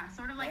 Yeah,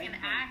 sort of like in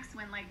Acts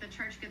when like the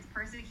church gets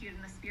persecuted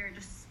and the Spirit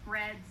just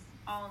spreads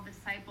all of the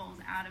disciples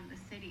out of the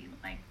city.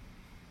 Like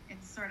it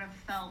sort of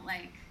felt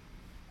like,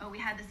 we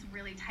had this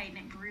really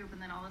tight-knit group,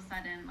 and then all of a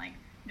sudden, like,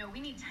 no, we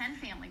need 10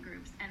 family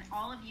groups, and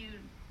all of you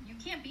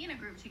can't be in a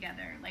group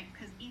together, like,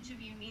 because each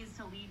of you needs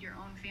to lead your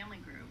own family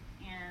group.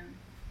 And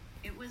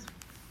it was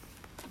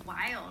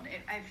wild.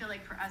 I feel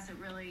like for us it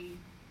really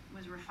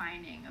was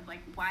refining of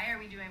like, why are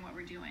we doing what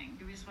we're doing?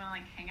 Do we just want to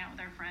like hang out with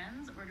our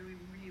friends, or do we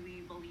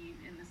really believe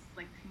in this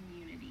like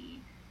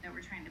community that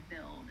we're trying to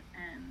build?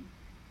 And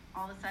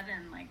all of a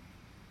sudden, like,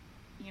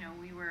 you know,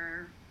 we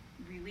were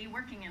really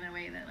working in a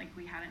way that like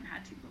we hadn't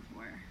had to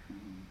before.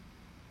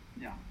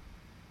 Yeah.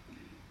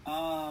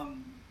 All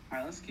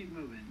right, let's keep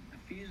moving.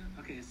 Ephesians.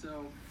 Okay,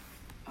 so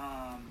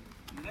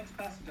the next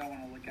passage I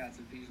want to look at is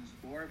Ephesians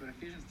 4, but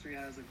Ephesians 3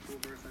 has a cool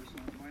verse I just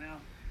want to point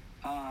out,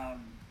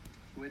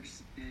 which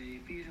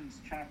Ephesians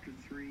chapter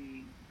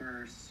 3,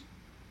 verse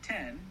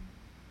 10.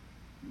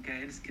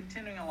 Okay, it's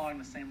continuing along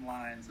the same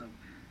lines of,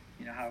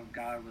 you know, how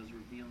God was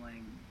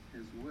revealing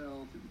his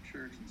will to the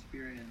church and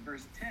spirit. In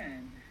verse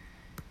 10,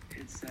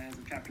 it says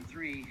of chapter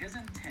 3, his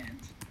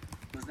intent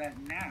was that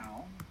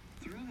now,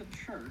 through the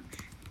church,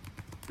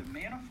 the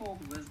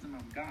manifold wisdom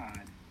of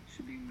God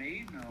should be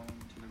made known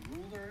to the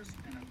rulers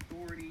and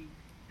authority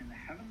in the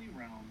heavenly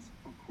realms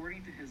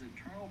according to his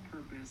eternal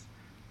purpose,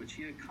 which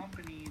he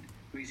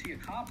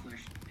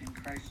accomplished in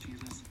Christ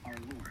Jesus our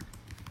Lord.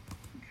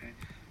 Okay,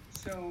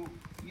 so,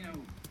 you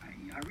know,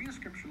 I read a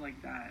scripture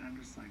like that and I'm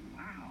just like,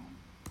 wow,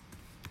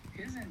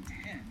 his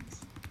intent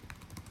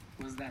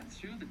was that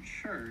through the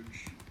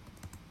church,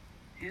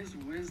 his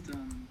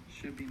wisdom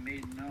should be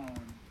made known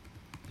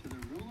to the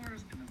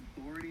rulers and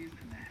authorities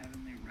in the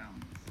heavenly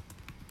realms.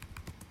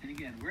 And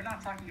again, we're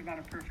not talking about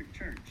a perfect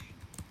church.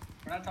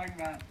 We're not talking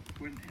about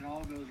when it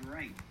all goes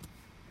right.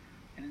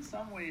 And in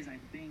some ways, I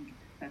think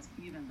that's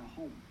even the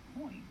whole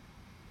point,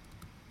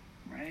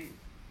 right?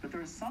 But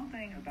there's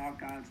something about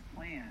God's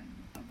plan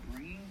of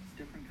bringing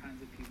different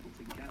kinds of people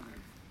together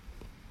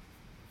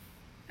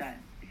that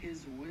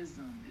his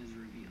wisdom is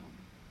revealed.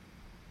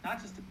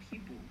 Not just to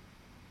people,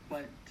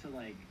 but to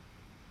like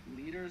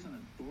leaders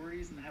and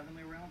authorities in the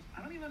heavenly realms.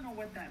 I don't even know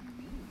what that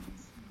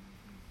means,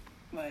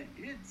 but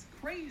it's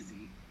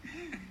crazy,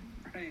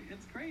 right?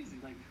 It's crazy.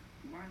 Like,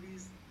 who are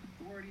these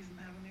authorities in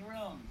the heavenly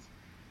realms?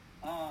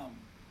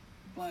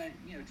 But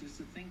you know, just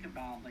to think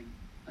about like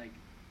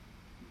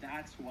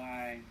that's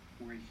why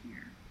we're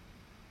here.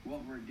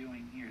 What we're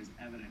doing here is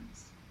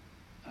evidence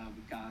of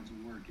God's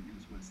work and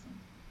his wisdom.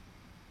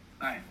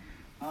 All right,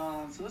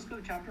 so let's go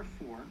to chapter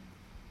 4.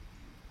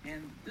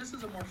 And this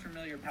is a more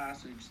familiar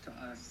passage to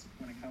us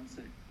when it comes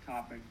to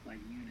topic like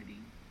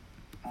unity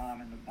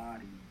in the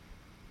body.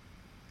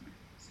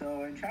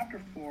 So in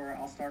chapter 4,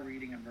 I'll start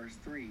reading in verse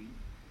 3.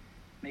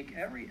 Make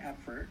every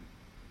effort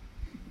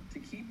to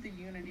keep the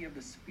unity of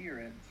the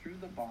Spirit through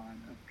the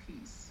bond of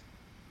peace.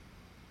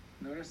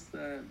 Notice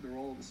the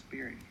role of the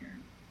Spirit here.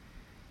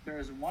 There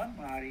is one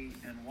body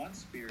and one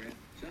Spirit,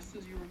 just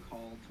as you were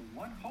called to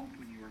one hope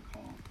when you were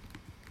called.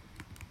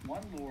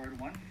 One Lord,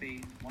 one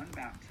faith, one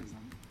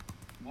baptism,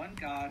 one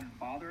God and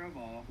Father of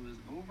all, who is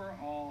over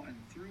all and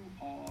through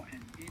all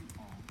and in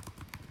all.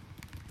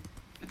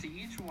 But to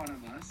each one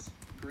of us,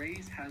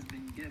 grace has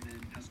been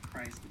given as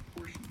Christ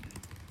apportioned it.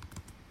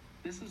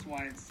 This is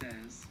why it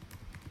says,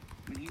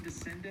 when he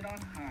descended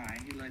on high,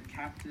 he led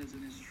captives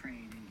in his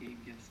train and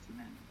gave gifts to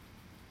men.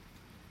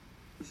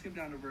 Let's skip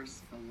down to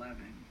verse 11.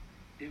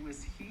 It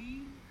was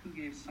he who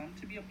gave some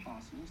to be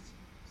apostles,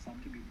 some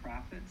to be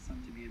prophets,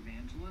 some to be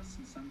evangelists,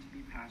 and some to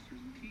be pastors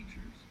and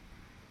teachers,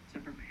 to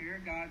prepare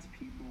God's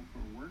people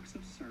for works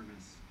of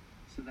service,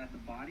 so that the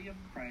body of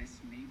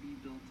Christ may be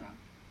built up,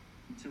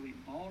 until we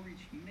all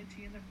reach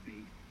unity in the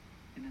faith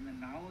and in the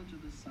knowledge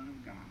of the Son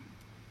of God,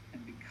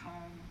 and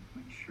become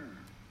mature,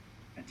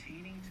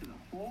 attaining to the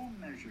whole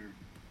measure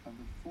of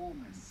the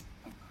fullness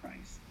of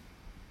Christ.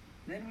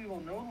 Then we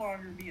will no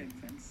longer be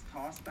infants,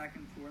 tossed back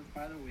and forth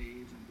by the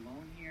waves and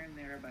blown here and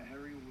there by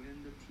every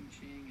wind of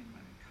teaching and by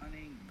the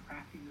cunning and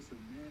craftiness of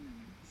men and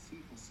their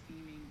deceitful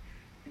scheming.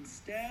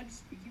 Instead,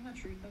 speaking the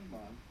truth in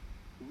love,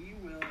 we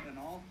will in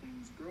all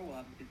things grow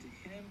up into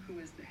him who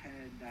is the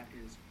head, that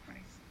is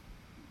Christ.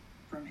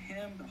 From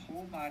him, the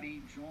whole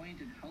body,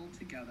 joined and held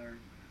together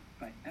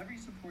by every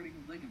supporting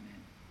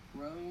ligament,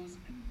 grows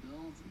and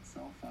builds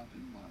itself up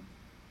in love,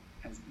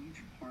 as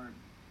each part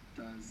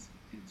does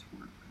its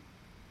work.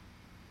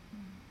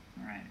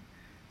 All right.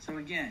 So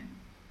again,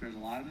 there's a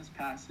lot in this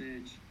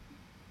passage.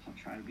 I'll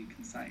try to be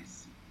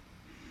concise.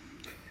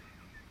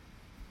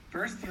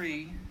 Verse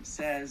 3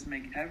 says,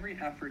 make every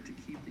effort to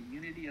keep the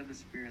unity of the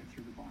Spirit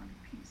through the bond of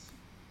peace.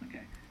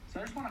 Okay. So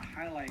I just want to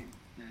highlight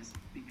this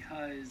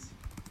because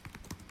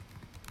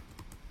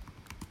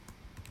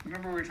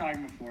remember we were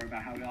talking before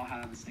about how we all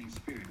have the same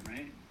Spirit,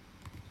 right?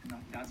 And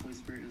God's Holy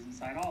Spirit is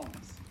inside all of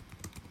us.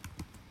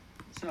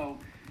 So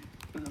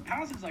but a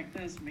passage like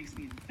this makes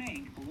me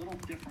think a little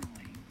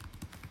differently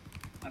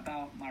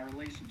about my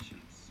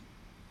relationships.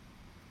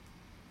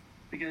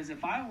 Because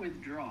if I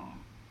withdraw,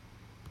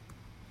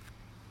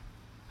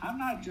 I'm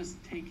not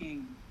just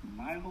taking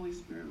my Holy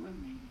Spirit with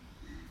me,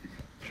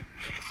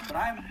 but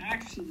I'm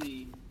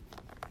actually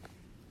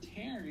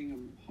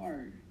tearing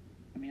apart.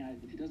 I mean,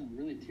 it doesn't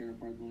really tear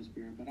apart the Holy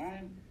Spirit, but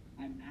I'm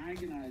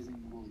agonizing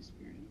the Holy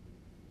Spirit.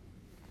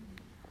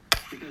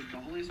 Because the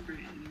Holy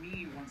Spirit in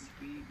me wants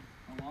to be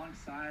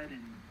alongside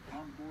and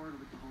on board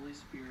with the Holy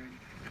Spirit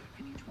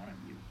in each one of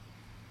you.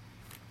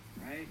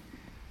 Right?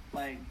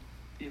 like,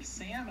 if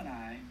Sam and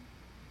I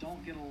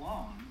don't get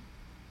along,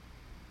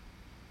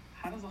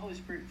 how does the Holy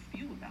Spirit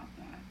feel about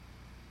that?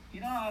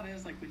 You know how it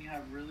is, like, when you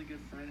have really good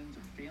friends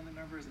or family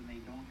members and they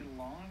don't get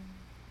along?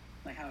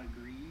 Like, how it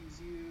grieves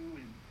you,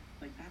 and,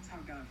 like, that's how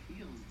God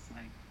feels. It's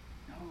like,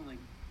 no, like,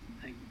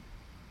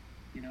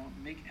 you know,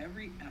 make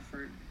every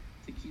effort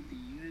to keep the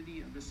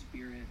unity of the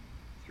Spirit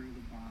through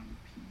the bond of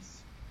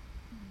peace.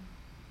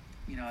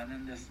 You know, and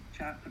then this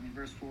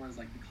verse 4 is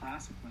like the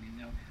classic one.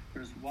 You know,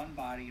 there's one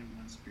body and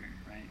one Spirit,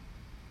 right?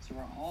 So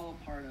we're all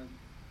a part of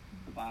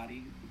the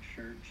body,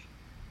 the church,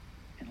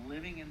 and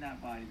living in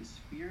that body. The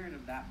spirit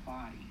of that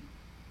body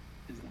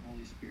is the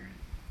Holy Spirit,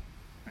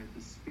 right?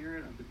 The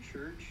spirit of the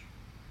church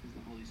is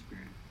the Holy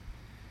Spirit.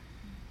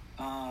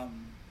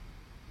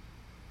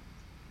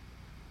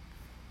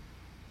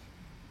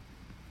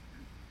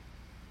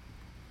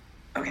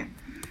 Okay.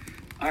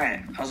 All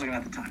right. I was looking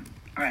at the time.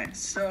 All right.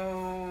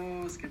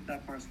 So skip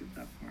that part. I don't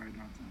have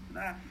time for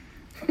that.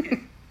 Okay.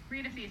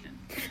 Read Ephesians.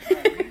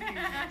 Read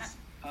Ephesians.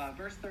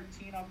 Verse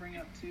 13 I'll bring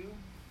up too.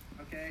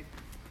 Okay.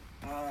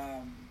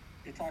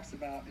 It talks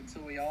about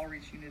until we all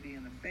reach unity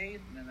in the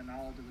faith and in the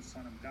knowledge of the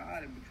Son of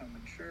God and become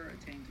mature,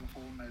 attain to the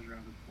whole measure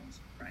of the fullness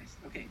of Christ.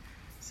 Okay.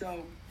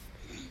 So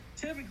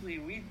typically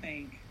we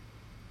think,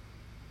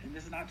 and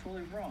this is not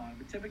totally wrong,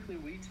 but typically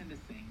we tend to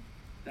think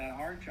that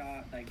our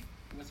job, like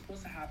what's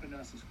supposed to happen to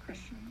us as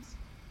Christians,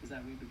 is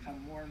that we become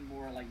more and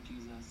more like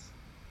Jesus,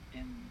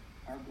 and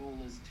our goal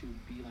is to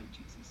be like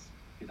Jesus.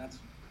 Okay, that's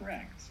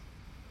correct.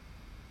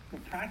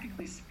 But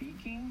practically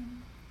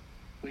speaking,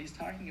 what he's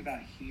talking about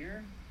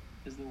here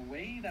is the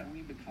way that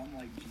we become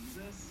like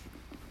Jesus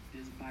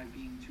is by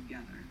being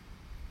together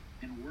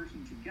and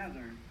working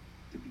together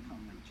to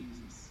become like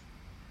Jesus.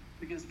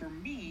 Because for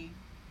me,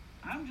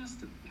 I'm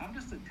just a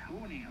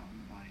toenail in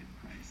the body of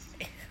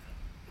Christ.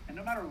 And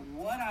no matter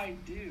what I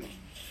do,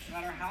 no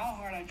matter how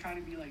hard I try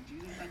to be like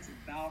Jesus, that's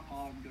about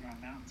all I'm going to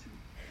amount to.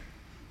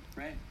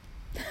 Right?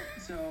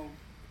 So,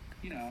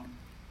 you know,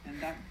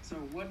 and that, so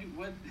what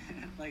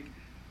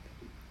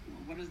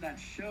does that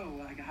show?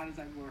 Like, how does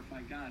that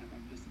glorify God if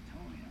I'm just a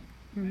toenail?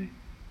 Right?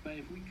 But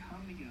if we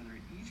come together,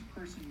 each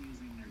person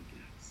using their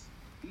gifts,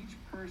 each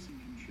person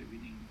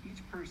contributing, each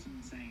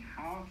person saying,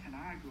 how can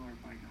I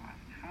glorify God?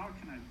 And how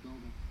can I build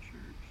up the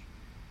church?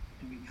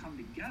 And we come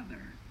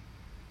together,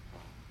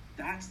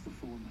 that's the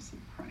fullness of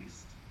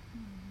Christ.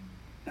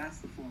 That's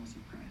the fullness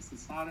of Christ.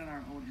 It's not in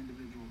our own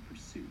individual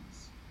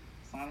pursuits.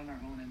 It's not in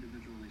our own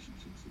individual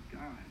relationships with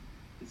God.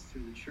 It's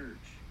through the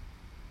church.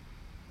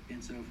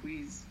 And so if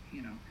we,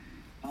 you know,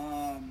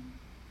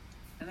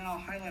 and then I'll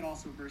highlight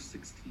also verse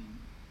 16.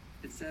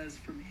 It says,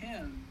 from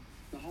him,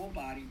 the whole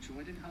body,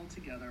 joined and held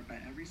together by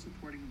every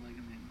supporting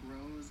ligament,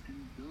 grows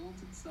and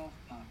builds itself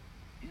up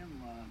in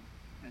love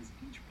as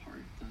each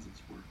part does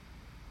its work.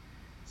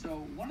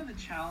 So one of the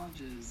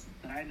challenges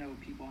that I know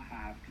people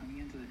have coming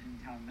into the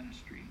Intown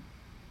ministry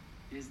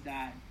is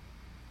that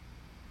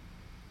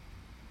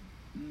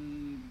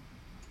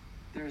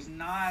there's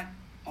not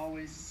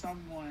always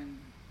someone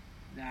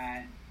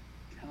that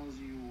tells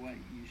you what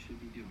you should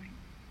be doing.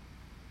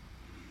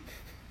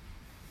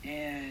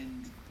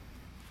 And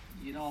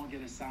you don't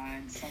get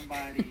assigned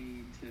somebody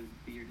to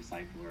be your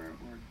discipler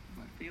or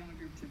what family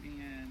group to be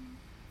in.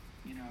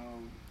 You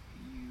know,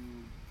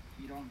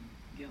 you don't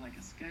get like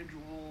a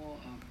schedule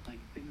of like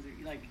things that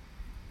you like.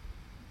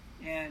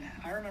 And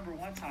I remember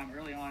one time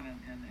early on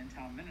in the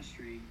Intown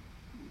ministry,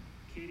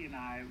 Katie and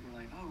I were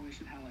like, oh, we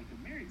should have like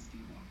a married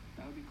Steve-O.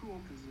 That would be cool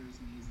because there's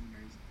needs in the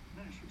married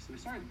ministry. So we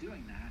started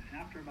doing that. And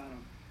after about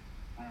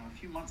a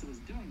few months of us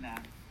doing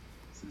that,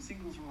 some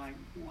singles were like,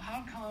 well,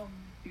 how come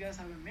you guys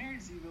have a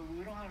married Steve-O, but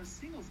we don't have a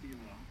singles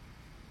Steve-O?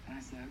 And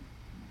I said,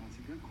 well, that's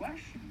a good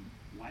question.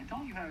 Why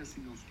don't you have a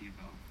singles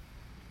Steve-O?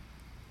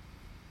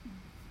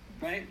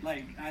 Right?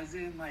 Like, as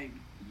in, like,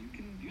 you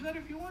can do that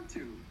if you want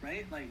to,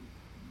 right? Like,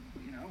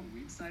 you know,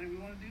 we decided we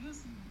want to do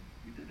this, and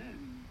we did it,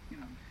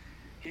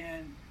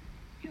 and,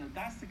 you know,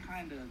 that's the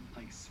kind of,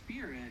 like,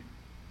 spirit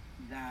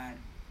that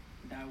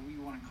we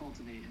want to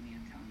cultivate in the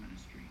Intown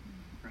ministry,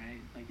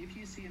 right? Like, if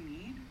you see a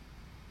need,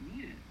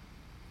 meet it.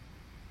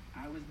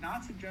 I would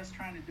not suggest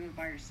trying to do it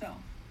by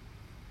yourself,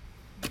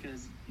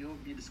 because you'll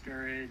be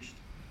discouraged,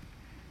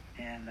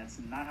 and that's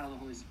not how the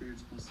Holy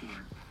Spirit's supposed to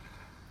work,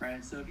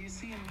 right? So if you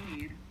see a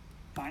need,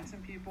 find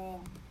some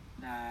people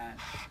that,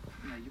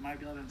 you know, you might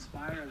be able to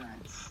inspire,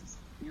 that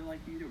feel like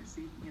you do, or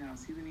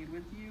see the need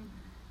with you,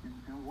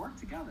 and work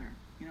together.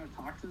 You know,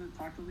 talk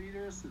to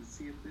leaders to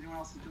see if anyone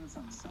else is doing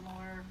something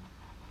similar,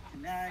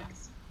 connect,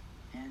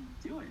 and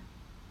do it.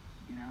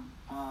 You know,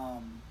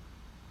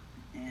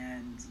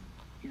 and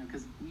you know,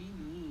 because we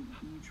need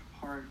each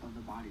part of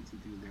the body to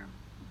do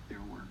their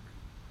work.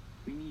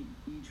 We need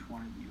each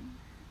one of you.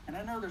 And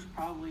I know there's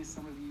probably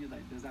some of you that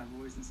there's that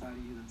voice inside of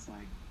you that's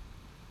like,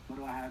 what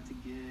do I have to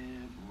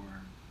give?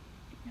 Or,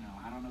 you know,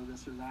 I don't know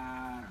this or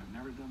that, or I've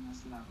never done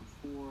this or that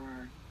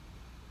before.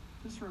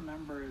 Just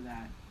remember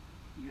that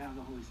you have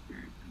the Holy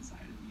Spirit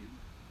inside of you,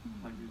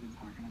 like we've been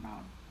talking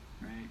about,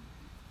 right?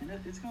 And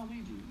it's going to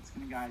lead you. It's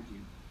going to guide you.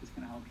 It's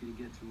going to help you to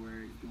get to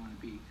where you want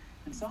to be.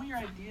 And some of your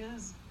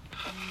ideas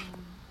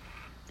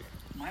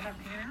might not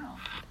pan out.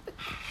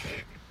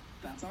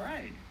 That's all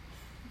right.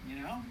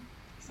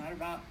 It's not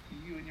about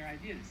you and your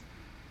ideas.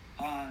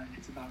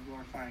 It's about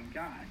glorifying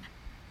God.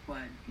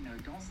 But,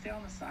 don't stay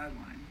on the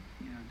sideline.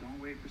 Don't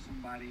wait for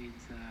somebody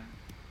to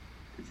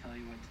tell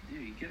you what to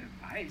do. You get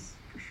advice,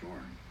 for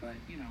sure. But,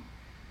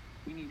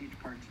 we need each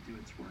part to do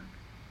its work.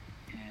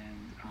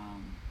 And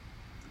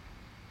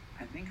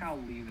I think I'll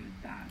leave it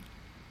at that.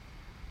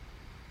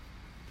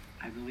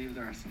 I believe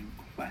there are some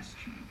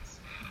questions.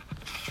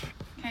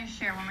 Can I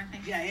share one more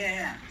thing?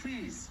 Yeah.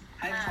 Please.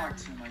 I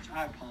talked too much.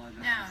 I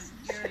apologize.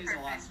 No, Sherry's a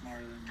lot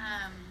smarter than me.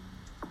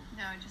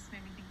 No, it just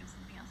made me think of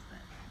something else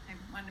that I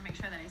wanted to make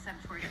sure that I said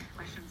before we get to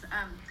questions.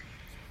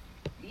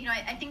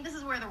 I think this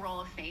is where the role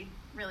of faith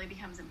really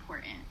becomes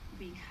important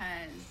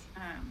because,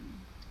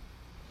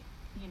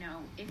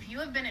 if you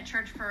have been at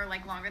church for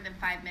like longer than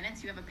 5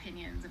 minutes, you have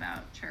opinions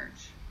about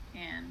church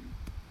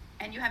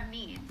and you have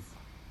needs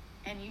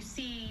and you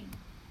see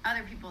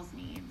other people's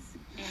needs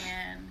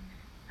and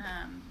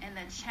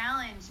the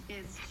challenge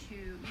is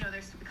to,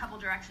 there's a couple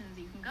directions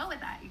you can go with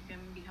that. You can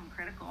become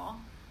critical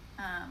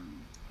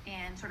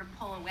and sort of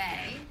pull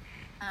away,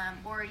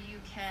 or you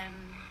can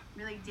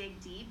really dig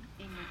deep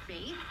in your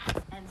faith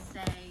and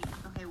say,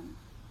 okay,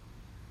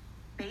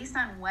 based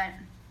on what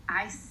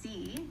I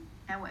see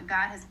and what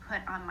God has put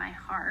on my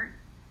heart,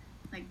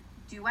 like,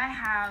 do I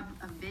have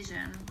a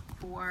vision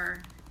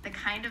for the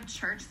kind of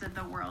church that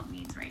the world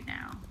needs right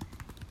now?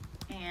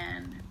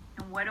 And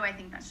what do I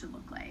think that should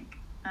look like?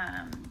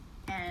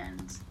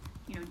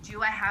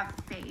 Do I have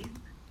faith?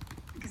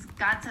 Because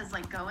God says,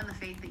 like, go in the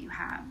faith that you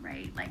have,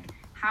 right? Like,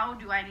 how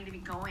do I need to be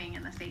going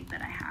in the faith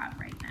that I have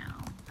right now?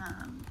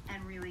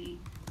 And really,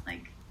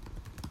 like,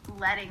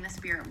 letting the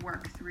Spirit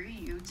work through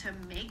you to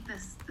make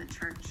this the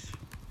church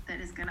that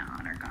is going to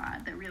honor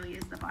God, that really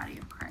is the body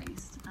of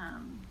Christ.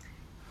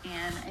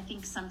 And I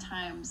think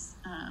sometimes,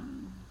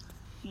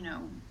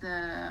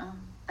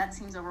 that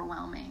seems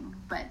overwhelming,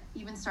 but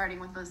even starting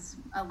with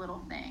a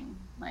little thing,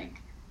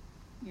 like,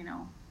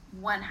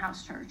 one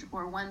house church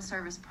or one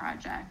service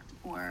project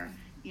or,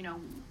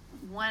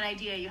 one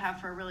idea you have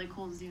for a really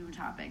cool Zoom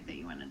topic that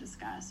you want to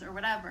discuss or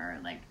whatever,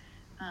 like,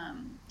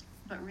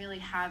 but really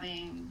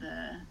having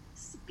the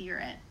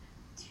Spirit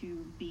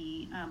to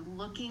be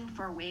looking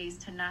for ways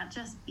to not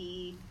just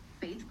be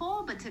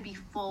faithful, but to be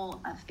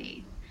full of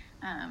faith,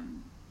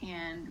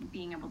 and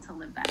being able to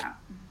live that out.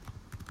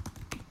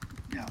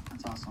 Yeah,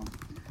 that's awesome.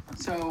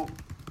 So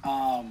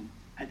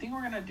I think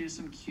we're going to do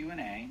some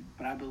Q&A,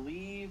 but I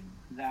believe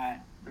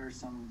that there's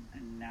some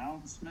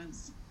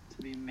announcements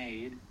to be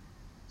made.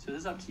 So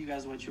this is up to you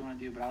guys what you want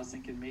to do, but I was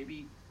thinking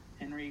maybe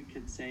Henry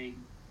could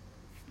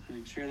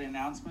share the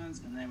announcements,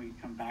 and then we can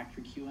come back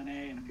for Q&A,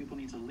 and if people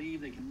need to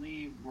leave, they can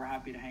leave. We're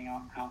happy to hang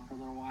out for a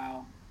little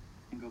while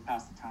and go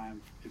past the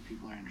time if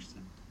people are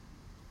interested.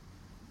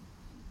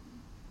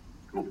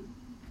 Cool.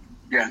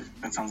 Yeah,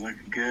 that sounds like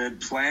a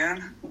good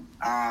plan.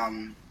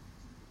 I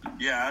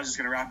was just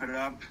going to wrap it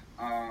up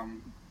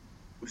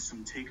with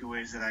some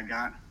takeaways that I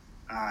got.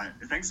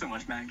 Thanks so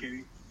much, Matt and Katie.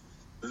 It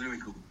was really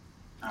cool.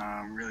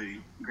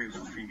 Really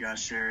grateful for you guys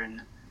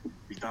sharing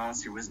your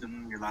thoughts, your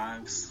wisdom, your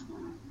lives.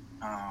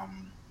 I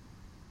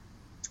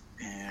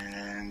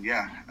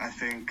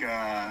think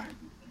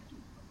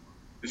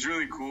it's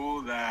really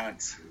cool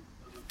that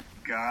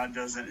God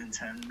doesn't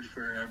intend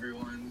for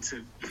everyone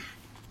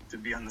to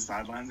be on the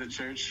sidelines at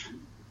church.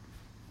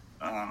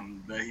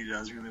 That he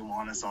does really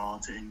want us all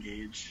to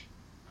engage,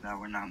 that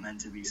we're not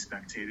meant to be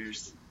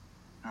spectators.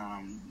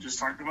 Just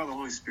talking about the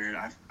Holy Spirit,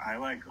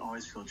 I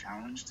always feel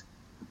challenged.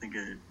 I think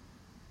it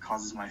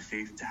causes my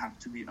faith to have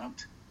to be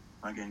upped,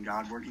 like in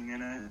God working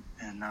in it,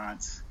 and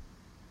not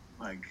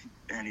like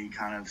any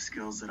kind of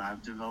skills that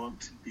I've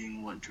developed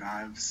being what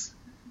drives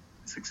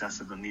success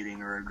of a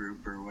meeting or a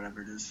group or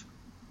whatever it is.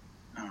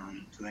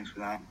 So thanks for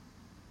that.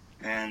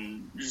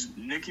 And just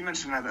Nikki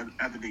mentioned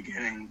at the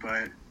beginning,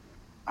 but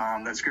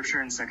that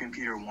scripture in 2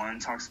 Peter 1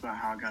 talks about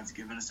how God's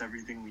given us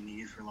everything we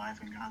need for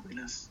life and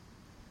godliness.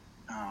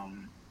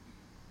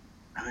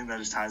 I think that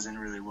just ties in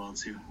really well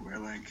too, where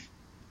like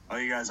all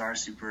you guys are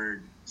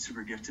super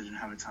super gifted and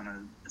have a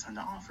ton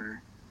to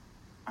offer,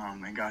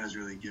 and God has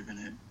really given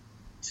it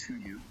to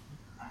you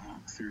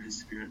through His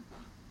Spirit.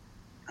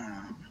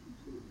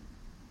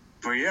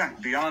 But yeah,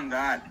 beyond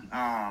that,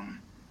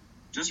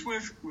 just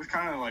with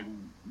kind of like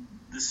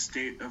the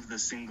state of the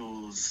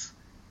singles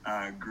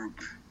group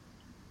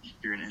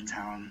here in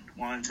Intown,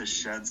 wanted to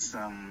shed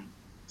some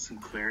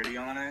clarity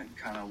on it,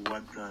 kind of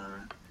what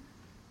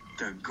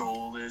the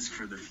goal is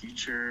for the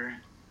future,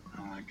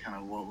 kind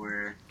of what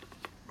we're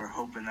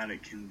hoping that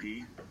it can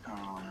be.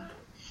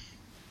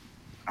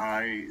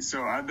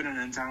 I've been in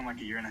Intown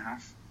like a year and a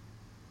half,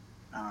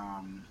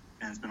 and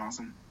it's been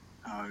awesome.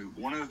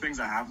 One of the things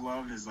I have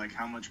loved is like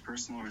how much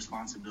personal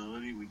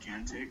responsibility we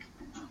can take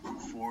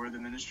for the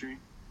ministry,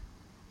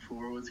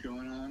 for what's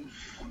going on.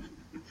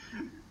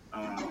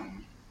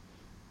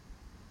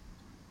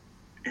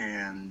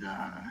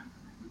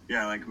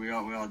 Like we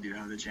all do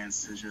have the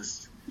chance to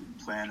just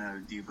plan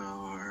a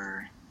Devo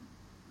or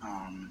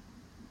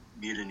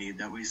meet a need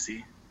that we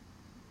see.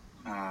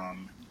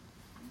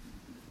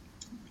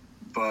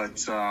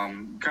 But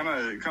kind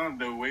of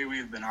the way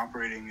we've been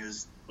operating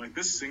is like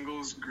this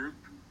singles group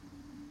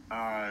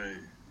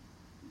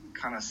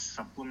kind of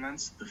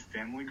supplements the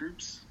family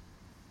groups.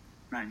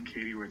 Matt and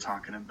Katie were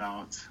talking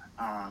about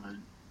how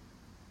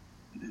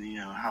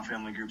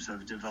family groups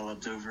have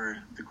developed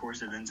over the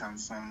course of Intown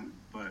some,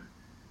 but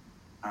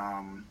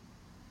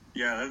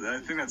I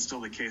think that's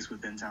still the case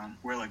with Intown,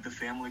 where like the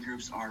family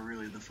groups are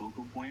really the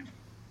focal point.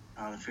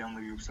 The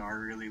family groups are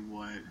really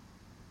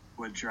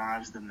what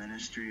drives the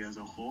ministry as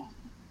a whole.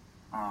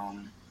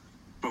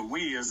 But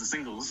we as the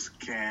singles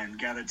can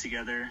gather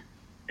together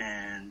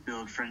and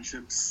build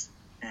friendships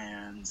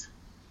and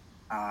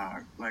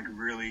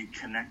really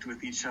connect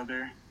with each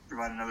other,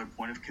 provide another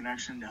point of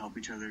connection to help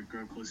each other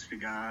grow closer to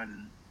God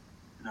and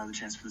another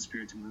chance for the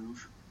Spirit to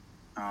move.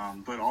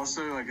 But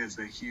also like it's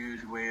a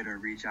huge way to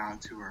reach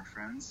out to our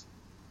friends,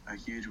 a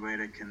huge way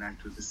to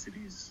connect with the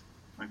cities,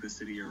 like the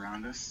city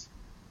around us.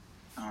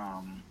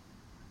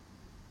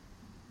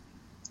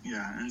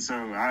 And so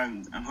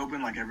I'm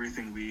hoping like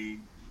everything we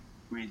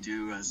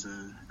do as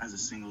a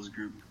singles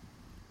group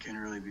can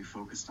really be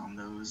focused on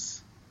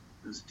those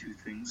two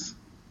things.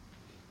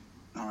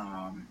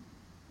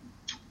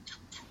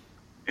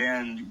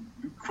 And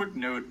quick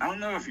note, I don't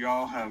know if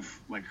y'all have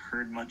like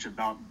heard much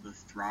about the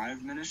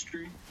Thrive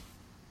ministry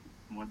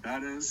and what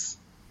that is.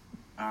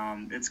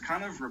 It's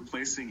kind of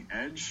replacing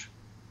Edge,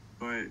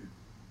 but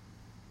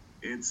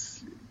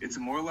it's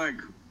more like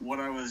what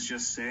I was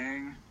just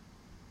saying.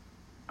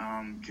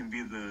 Can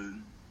be the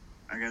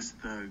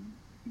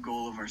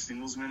goal of our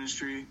singles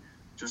ministry,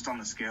 just on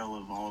the scale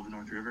of all of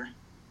North River.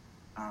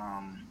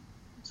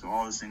 So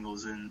all the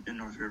singles in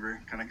North River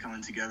kind of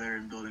coming together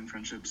and building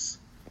friendships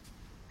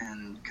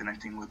and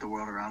connecting with the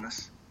world around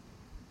us.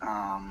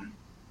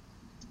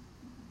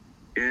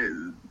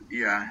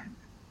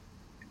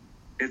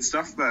 It's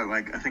stuff that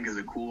like I think is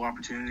a cool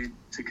opportunity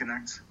to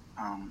connect.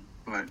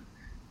 But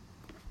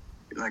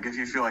like if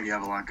you feel like you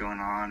have a lot going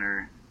on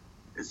or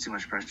it's too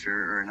much pressure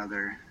or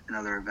another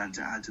event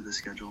to add to the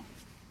schedule,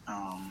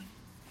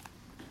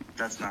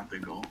 that's not the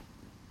goal.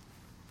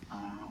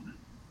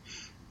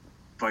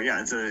 But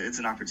yeah, it's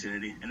an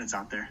opportunity and it's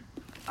out there.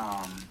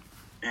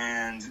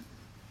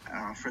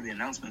 For the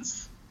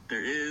announcements,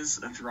 there is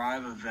a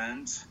Thrive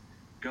event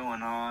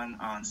going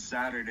on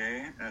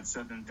Saturday at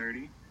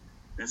 7:30.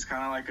 It's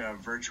kind of like a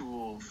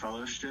virtual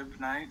fellowship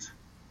night.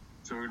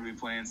 So we're gonna be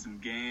playing some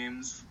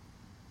games,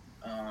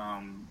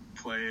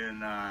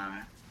 playing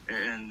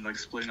and like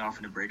splitting off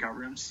into breakout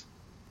rooms,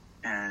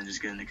 and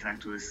just getting to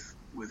connect with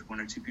one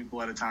or two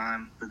people at a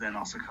time. But then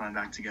also coming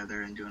back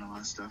together and doing a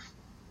lot of stuff,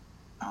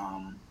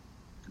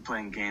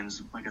 playing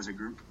games like as a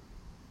group.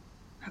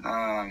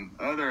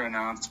 Other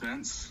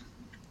announcements.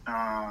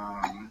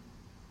 What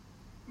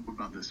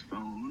about this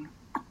phone?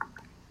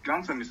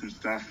 John sent me some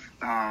stuff.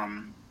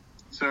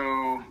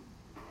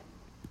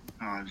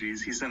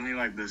 He sent me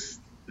like this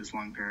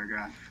long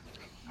paragraph.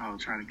 I'll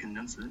try to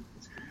condense it.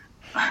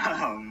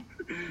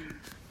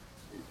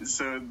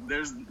 So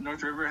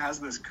North River has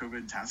this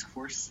COVID task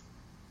force.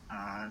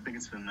 I think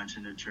it's been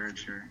mentioned at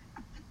church or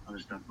other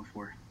stuff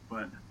before,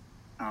 but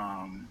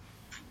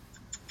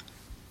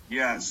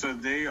so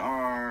they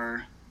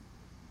are.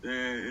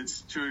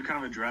 It's to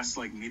kind of address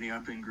like meeting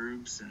up in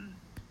groups and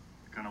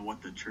kind of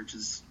what the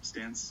church's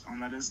stance on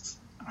that is.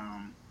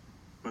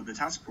 But the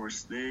task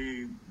force,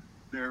 they're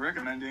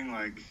recommending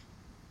like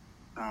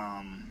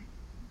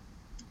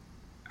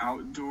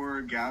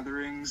outdoor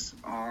gatherings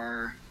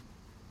are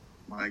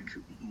like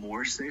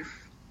more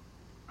safe.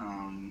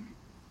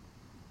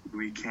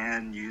 We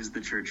can use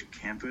the church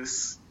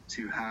campus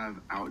to have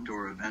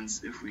outdoor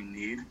events if we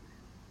need.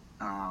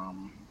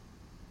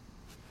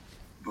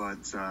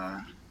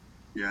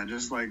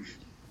 Just like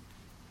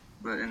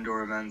the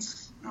indoor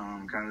events,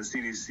 kind of the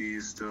CDC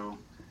is still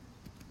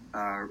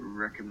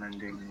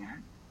recommending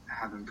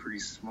having pretty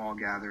small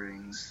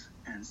gatherings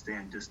and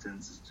staying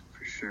distanced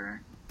for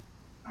sure.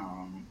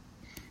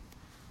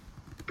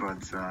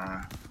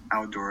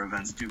 Outdoor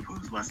events do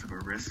pose less of a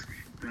risk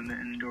than the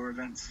indoor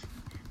events.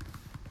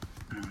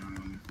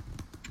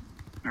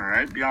 All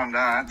right, beyond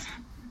that,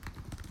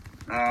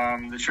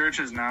 the church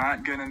is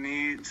not going to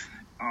meet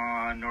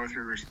on North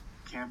River's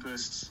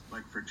campus,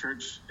 like for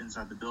church,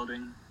 inside the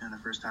building in the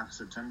first half of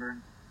September.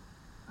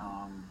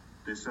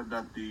 They said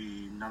that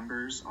the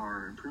numbers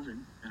are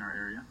improving in our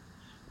area.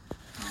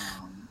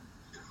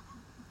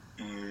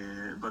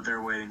 But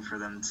they're waiting for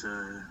them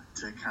to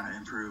kind of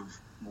improve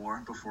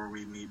more before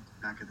we meet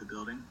back at the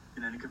building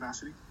in any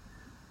capacity.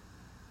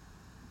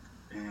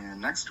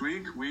 And next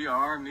week, we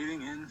are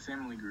meeting in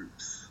family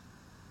groups.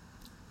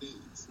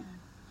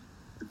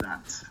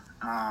 That.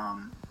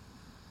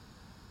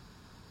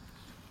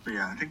 But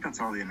yeah, I think that's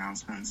all the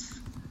announcements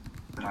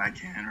that I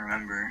can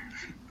remember.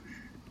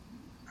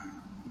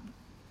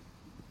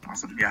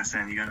 Awesome. Yeah,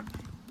 Sam, you got it.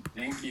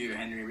 Thank you,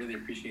 Henry. Really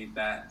appreciate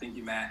that. Thank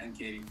you, Matt and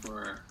Katie,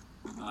 for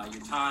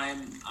your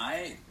time.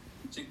 I'm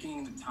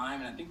checking the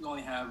time, and I think we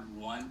only have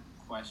one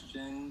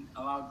question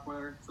allowed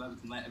for, so that we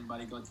can let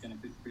everybody go. It's going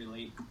to be pretty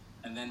late.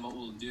 And then what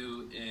we'll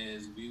do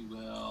is we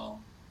will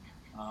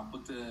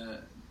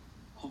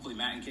hopefully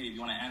Matt and Katie, if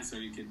you want to answer,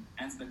 you could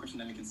answer the question,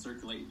 then we can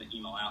circulate the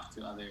email out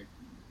to other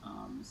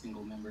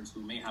single members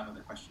who may have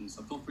other questions.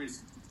 So feel free to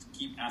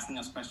keep asking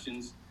us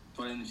questions,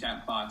 throw it in the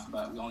chat box,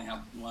 but we only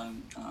have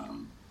one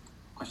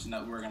question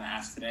that we're going to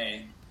ask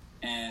today.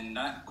 And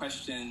that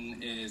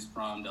question is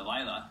from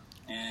Delilah.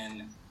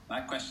 And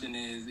that question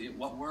is,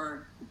 what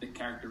were the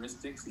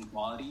characteristics and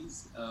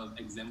qualities of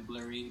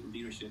exemplary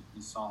leadership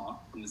you saw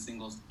from the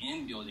singles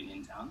in building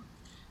Intown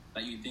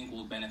that you think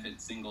will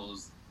benefit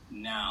singles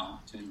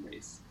now to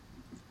embrace?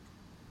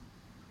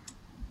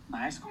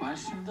 Nice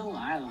question,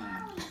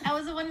 Delilah. That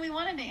was the one we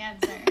wanted to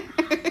answer.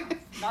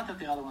 Not that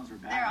the other ones were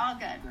bad. They're all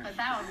good, but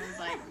that one was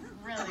like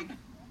really good.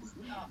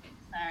 Oh,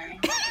 sorry.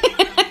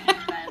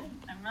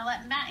 I'm gonna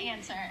let Matt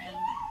answer. And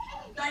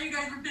I thought you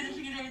guys were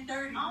finishing at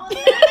 8:30. almost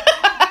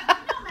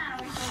Matt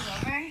always goes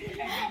over.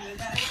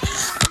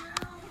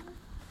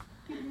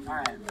 All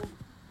right.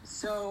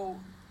 So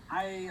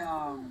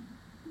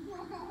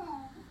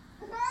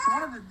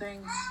one of the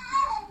things.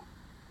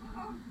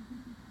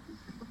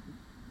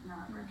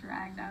 We're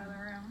dragged out of the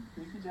room.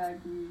 Thank you,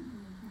 Jackie.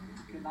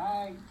 Good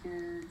night,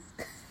 kids.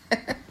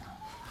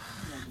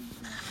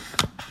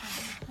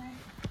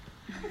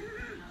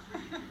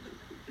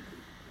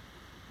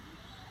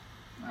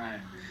 All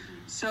right.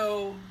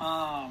 So,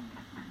 I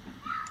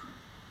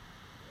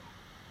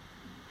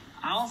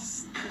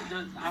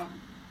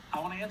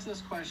want to answer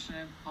this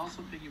question.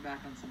 Also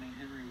piggyback on something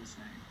Henry was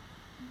saying.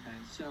 Okay.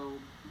 So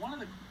one of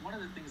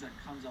the things that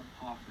comes up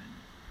often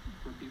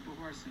for people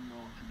who are single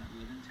and that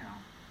live in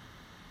town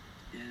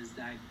is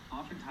that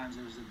oftentimes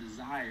there's a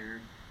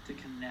desire to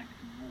connect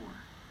more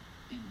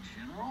in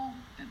general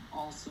and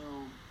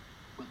also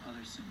with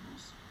other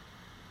singles,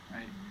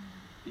 right?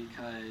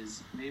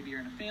 Because maybe you're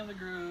in a family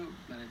group,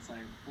 but it's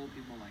like old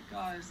people like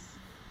us,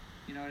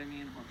 you know what I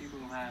mean? Or people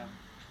who have,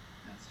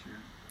 that's true,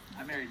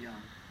 I married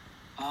young.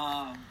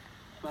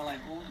 But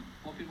like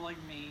old people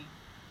like me,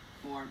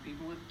 or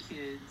people with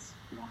kids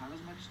who don't have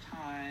as much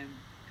time,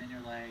 and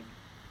you're like,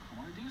 I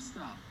want to do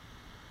stuff.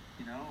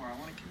 You know, or I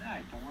want to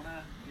connect, I want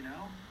to, you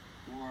know,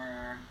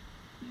 or,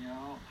 you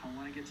know, I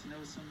want to get to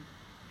know some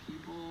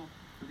people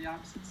of the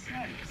opposite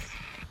sex,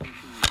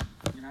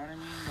 you know what I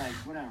mean, like,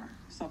 whatever,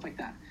 stuff like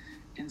that.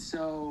 And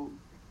so,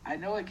 I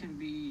know it can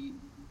be,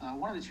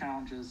 one of the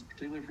challenges,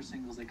 particularly for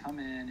singles, they come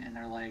in and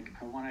they're like,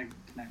 I want to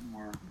connect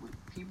more with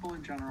people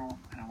in general,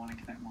 and I want to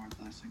connect more with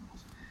other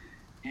singles.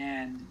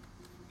 And,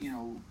 you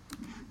know,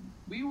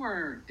 we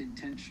were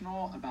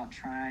intentional about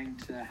trying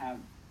to have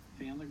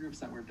family groups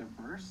that were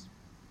diverse.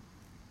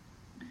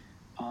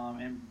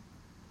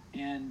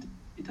 And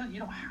it doesn't, you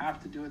don't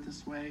have to do it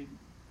this way,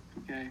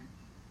 okay?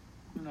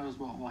 Who knows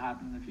what will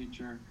happen in the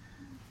future?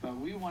 But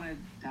we wanted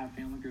to have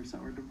family groups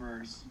that were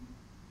diverse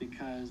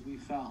because we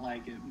felt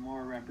like it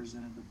more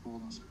represented the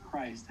fullness of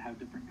Christ to have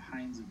different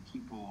kinds of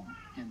people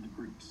in the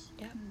groups,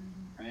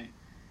 right?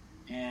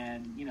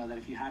 And, you know, that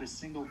if you had a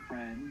single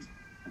friend,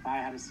 if I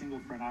had a single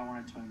friend, I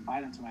wanted to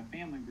invite them to my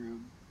family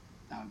group,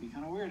 that would be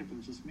kind of weird if it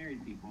was just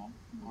married people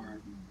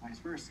or vice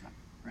versa,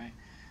 right?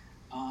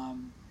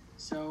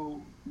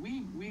 So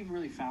we've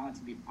really found it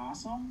to be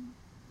awesome,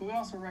 but we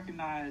also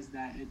recognize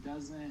that it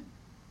doesn't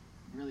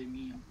really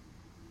meet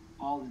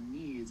all the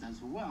needs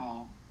as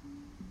well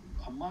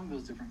among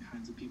those different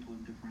kinds of people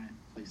in different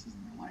places in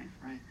their life,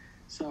 right?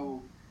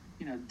 So,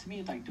 you know, to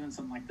me, like doing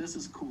something like this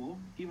is cool,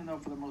 even though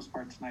for the most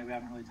part tonight we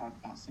haven't really talked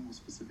about single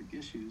specific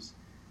issues.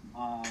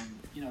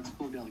 You know, it's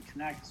cool to be able to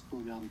connect, it's cool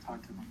to be able to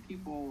talk to different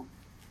people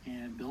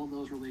and build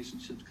those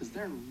relationships because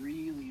they're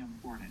really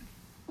important.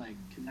 Like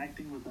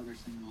connecting with other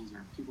singles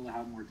or people that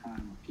have more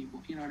time with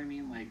people, you know what I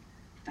mean? Like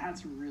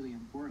that's really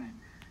important.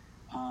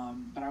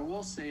 But I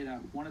will say that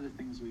one of the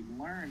things we've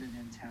learned in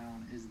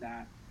Intown is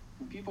that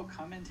when people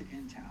come into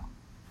Intown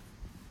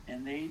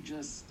and they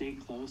just stay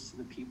close to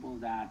the people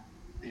that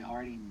they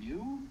already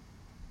knew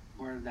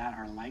or that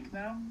are like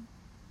them,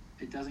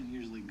 it doesn't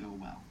usually go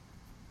well.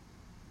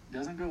 It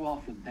doesn't go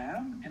well for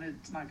them, and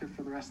it's not good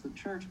for the rest of the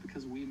church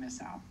because we miss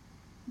out.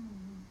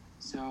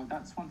 So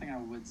that's one thing I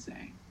would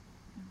say.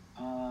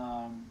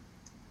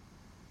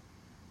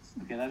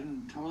 Okay, that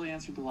didn't totally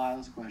answer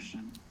Delilah's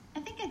question. I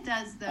think it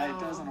does, though. It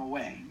does in a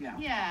way, yeah.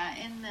 Yeah,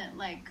 in that,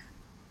 like,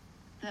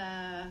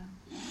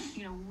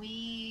 you know,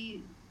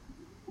 we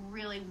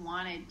really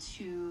wanted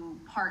to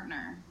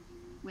partner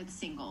with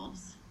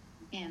singles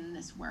in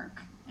this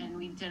work, and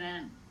we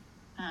didn't,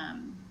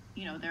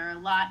 you know, there are a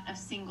lot of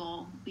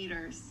single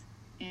leaders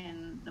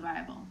in the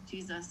Bible.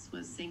 Jesus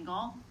was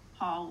single,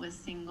 Paul was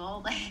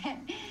single,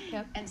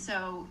 Yep. And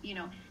so, you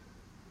know,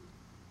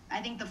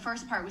 I think the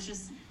first part was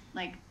just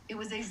like it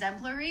was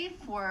exemplary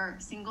for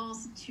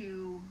singles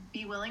to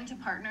be willing to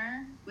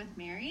partner with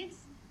marrieds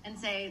and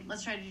say,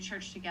 let's try to do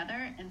church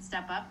together and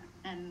step up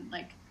and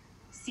like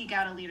seek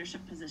out a leadership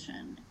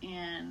position.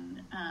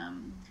 And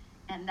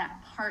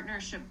that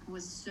partnership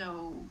was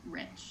so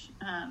rich.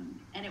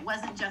 And it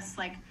wasn't just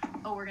like,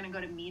 oh, we're going to go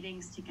to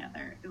meetings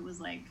together. It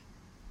was like,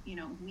 you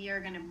know, we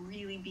are going to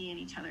really be in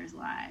each other's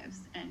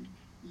lives. And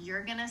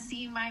you're going to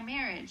see my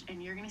marriage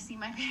and you're going to see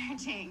my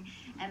parenting,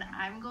 and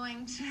I'm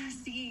going to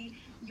see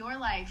your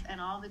life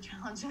and all the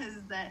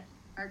challenges that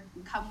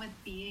come with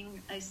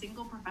being a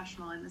single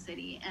professional in the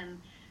city. And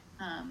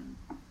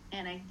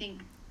I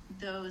think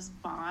those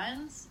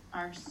bonds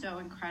are so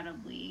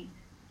incredibly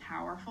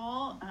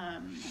powerful.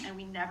 And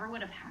we never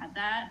would have had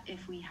that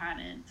if we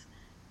hadn't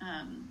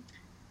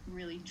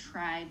really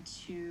tried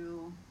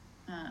to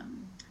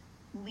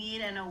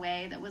lead in a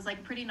way that was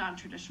like pretty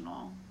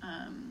non-traditional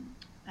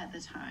at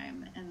the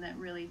time, and that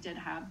really did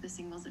have the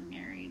singles and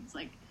marrieds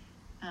like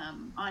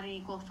on an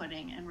equal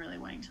footing and really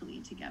wanting to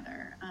lead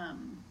together.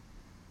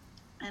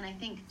 And I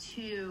think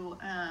too,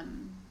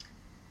 trying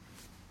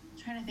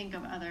to think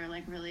of other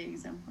like really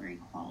exemplary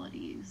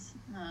qualities.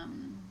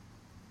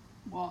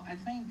 Well, I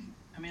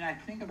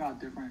think about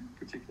different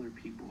particular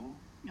people.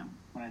 Yeah.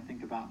 When I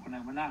think about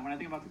when I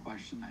think about the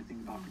question, I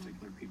think about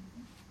particular people,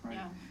 right?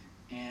 Yeah.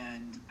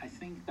 And I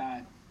think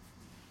that,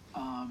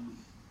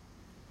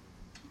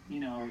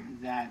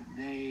 that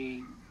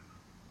I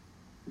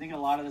think a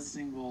lot of the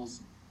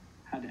singles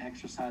had to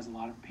exercise a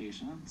lot of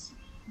patience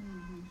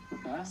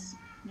with us.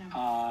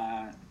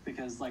 Yeah.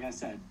 Because, like I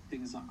said,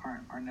 things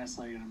aren't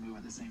necessarily going to move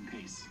at the same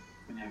pace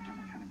when you have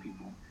different kind of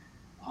people.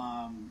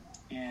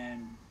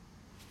 And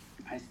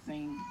I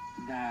think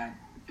that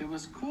it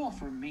was cool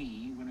for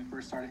me when I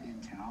first started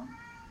Intown.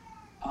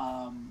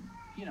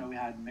 We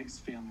had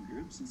mixed family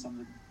groups, and some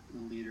of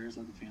the leaders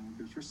of the family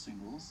groups were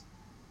singles,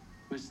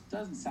 which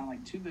doesn't sound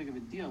like too big of a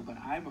deal, but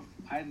I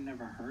had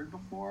never heard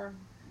before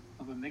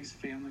of a mixed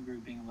family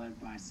group being led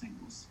by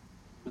singles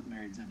with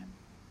marrieds in it.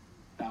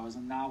 That was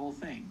a novel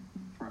thing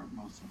for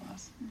most of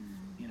us,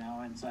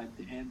 and so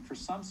and for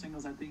some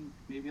singles, I think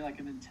maybe like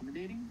an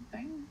intimidating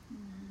thing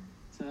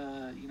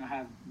to,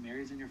 have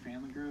marrieds in your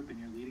family group and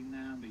you're leading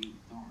them, but you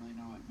don't really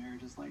know what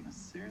marriage is like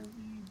necessarily,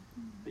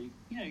 but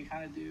you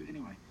kind of do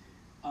anyway.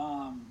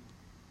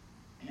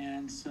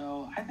 And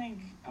so I think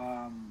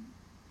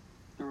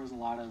there was a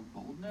lot of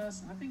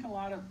boldness, and I think a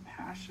lot of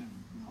passion,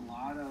 a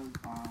lot of,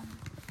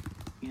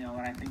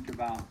 when I think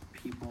about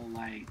people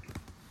like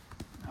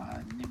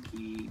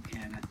Nikki,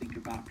 and I think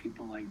about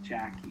people like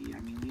Jackie,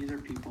 these are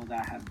people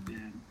that have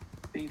been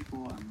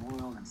faithful and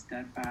loyal and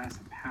steadfast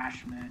and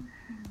passionate.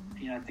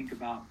 I think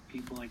about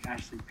people like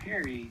Ashley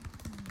Perry,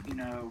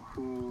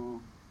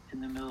 who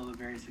in the middle of a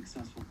very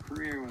successful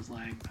career was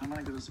like, I'm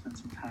going to go spend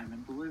some time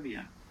in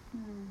Bolivia,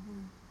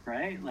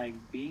 right? Like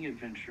being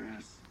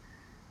adventurous,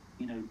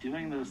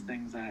 doing those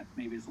things that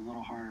maybe is a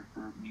little harder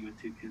for me with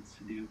 2 kids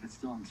to do, but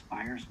still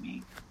inspires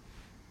me,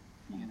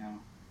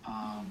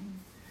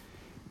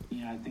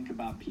 I think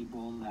about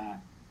people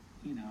that,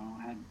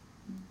 had,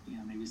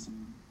 maybe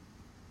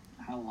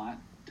had a lot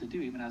to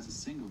do, even as a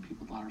single,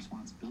 people with a lot of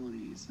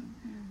responsibilities and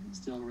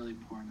still really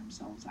pouring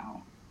themselves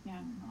out. Yeah.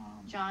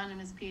 John in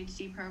his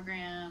PhD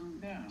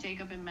program,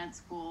 Jacob in med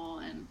school,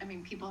 and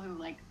people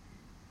who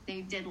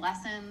they did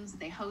lessons,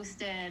 they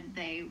hosted,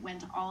 they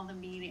went to all of the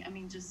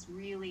meetings, just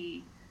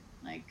really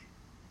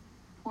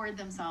poured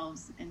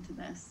themselves into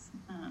this.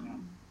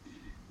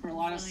 For a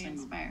lot really of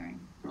singles, inspiring.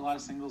 For a lot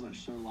of singles that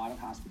showed a lot of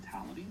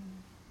hospitality.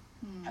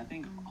 I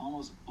think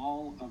almost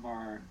all of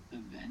our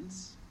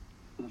events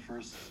for the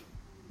first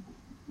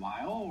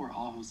while were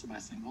all hosted by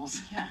singles.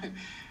 Yeah.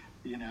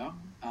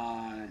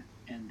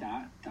 And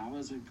that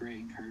was a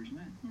great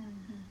encouragement.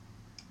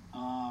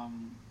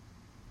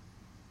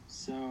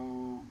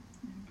 So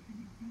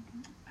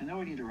I know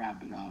we need to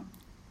wrap it up.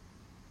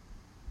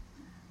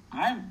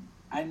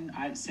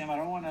 Sam, I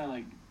don't want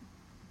to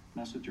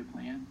mess with your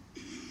plan,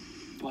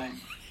 but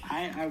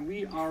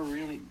we are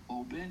really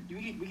open.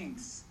 We can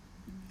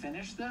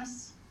finish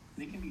this.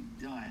 It can be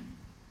done,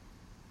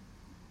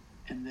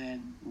 and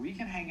then we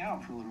can hang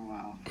out for a little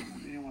while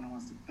if anyone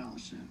wants to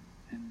fellowship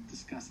and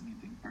discuss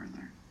anything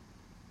further.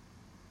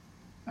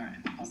 All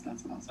right, that's what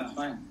I'll say. That's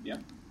fine.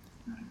 Yep.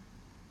 All right.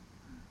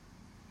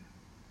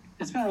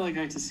 It's been really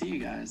great to see you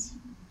guys.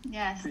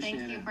 Yes, Appreciate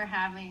thank you it. for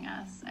having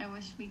us. I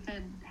wish we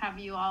could have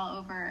you all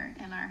over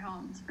in our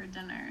homes for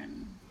dinner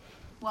and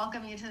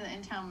welcome you to the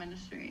Intown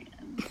ministry,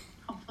 and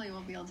hopefully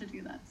we'll be able to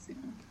do that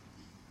soon.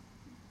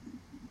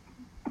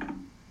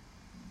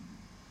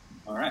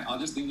 All right, I'll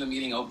just leave the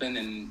meeting open,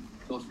 and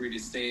feel free to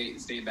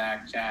stay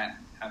back, chat,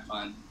 have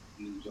fun,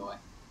 and enjoy.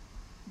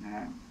 All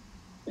right.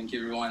 Thank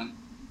you, everyone.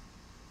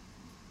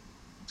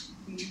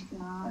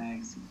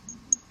 Thanks.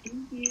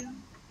 Thank you.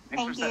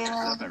 Thanks for setting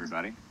us up,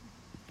 everybody.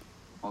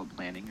 All the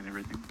planning and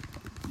everything.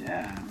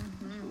 Yeah,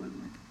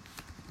 absolutely.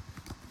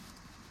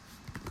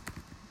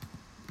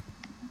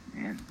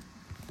 Man.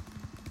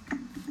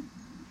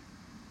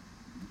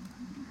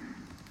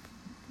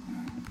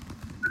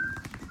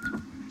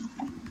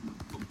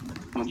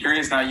 I'm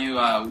curious how you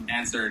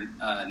answered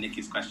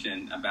Nikki's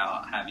question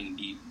about having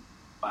deep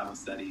Bible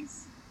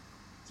studies,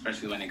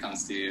 especially when it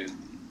comes to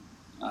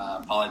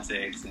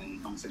politics and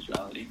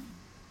homosexuality.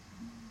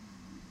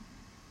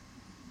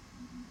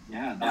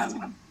 Yeah, that's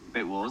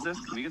Wait, what was this?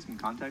 Can we get some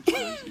context for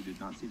those who did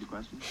not see the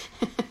question?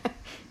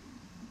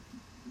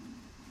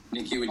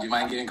 Nikki, would you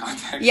mind getting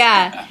context?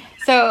 Yeah.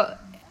 So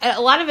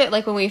a lot of it,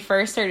 like when we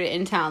first started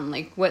Intown,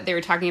 like what they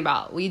were talking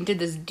about, we did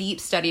this deep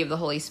study of the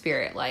Holy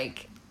Spirit.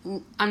 Like,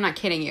 I'm not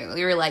kidding you.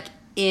 We were like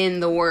in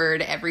the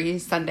Word every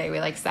Sunday. We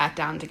like sat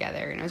down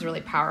together, and it was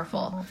really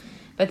powerful.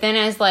 But then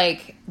as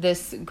like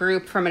this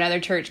group from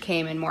another church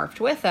came and morphed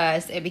with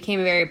us, it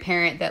became very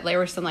apparent that there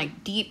were some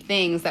like deep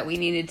things that we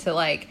needed to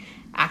like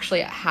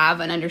actually have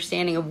an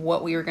understanding of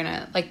what we were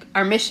gonna, like,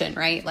 our mission,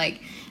 right?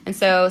 Like, and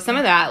so some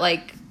of that,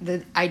 like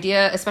the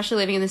idea, especially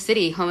living in the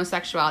city,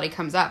 homosexuality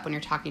comes up when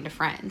you're talking to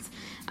friends.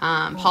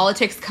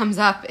 Politics comes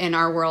up in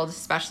our world,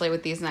 especially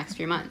with these next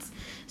few months.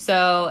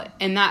 So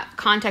in that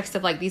context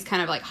of like these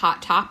kind of like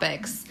hot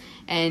topics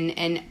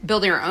and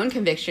building our own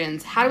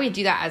convictions, how do we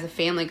do that as a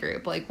family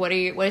group? Like, what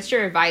is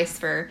your advice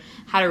for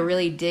how to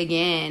really dig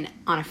in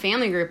on a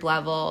family group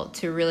level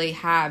to really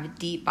have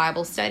deep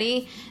Bible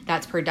study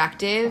that's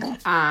productive,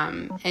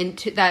 and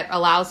that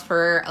allows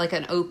for like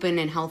an open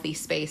and healthy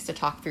space to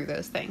talk through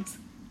those things?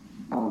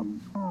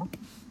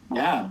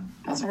 Yeah,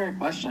 that's a great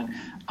question.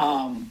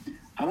 I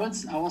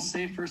will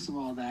say, first of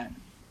all, that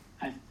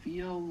I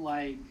feel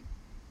like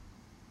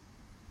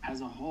as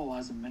a whole,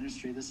 as a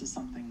ministry, this is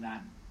something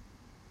that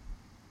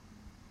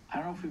I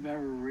don't know if we've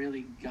ever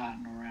really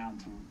gotten around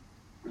to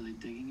really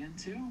digging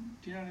into. Do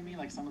you know what I mean?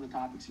 Like some of the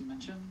topics you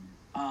mentioned.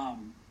 But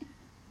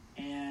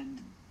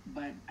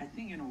I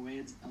think in a way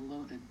it's a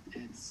little,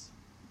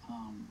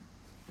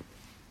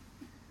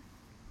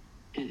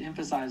 it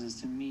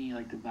emphasizes to me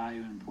like the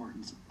value and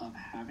importance of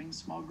having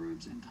small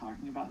groups and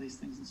talking about these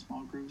things in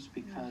small groups,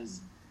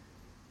 because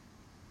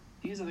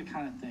these are the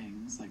kind of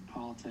things like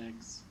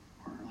politics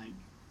or like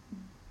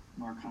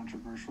more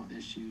controversial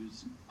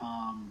issues,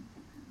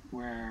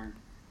 where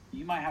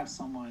you might have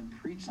someone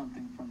preach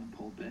something from the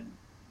pulpit,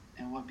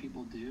 and what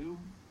people do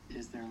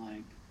is they're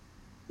like,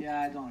 yeah,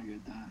 I don't agree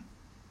with that.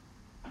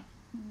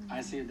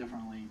 I see it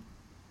differently.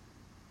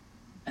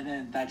 And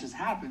then that just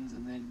happens,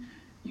 and then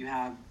you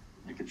have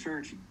like a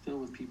church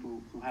filled with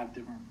people who have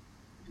different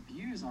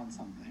views on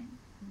something.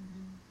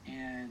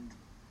 And,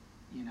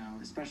 you know,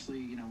 especially,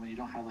 you know, when you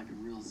don't have like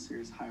a real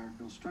serious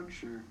hierarchical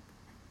structure,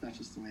 that's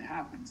just the way it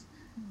happens.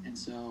 And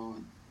so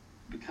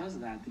because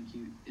of that, I think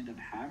you end up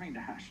having to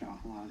hash out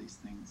a lot of these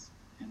things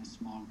in a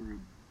small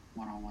group,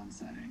 one-on-one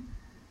setting,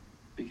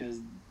 because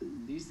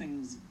these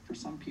things, for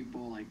some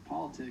people, like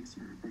politics,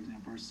 or for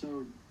example, are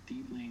so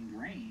deeply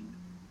ingrained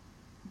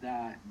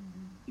that,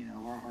 you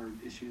know, or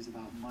issues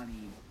about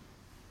money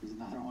is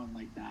another one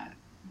like that,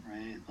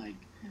 right? Like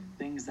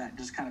things that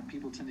just kind of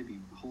people tend to be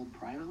hold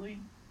privately,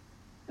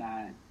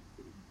 that,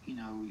 you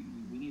know,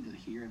 we need to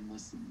hear and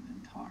listen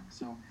and talk.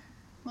 So,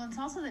 well, it's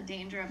also the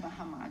danger of a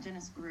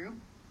homogenous group.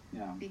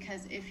 yeah.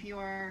 Because if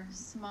your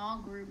small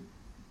group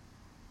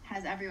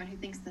has everyone who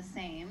thinks the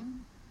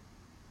same,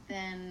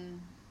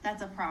 then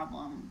that's a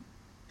problem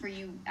for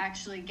you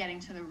actually getting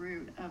to the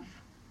root of,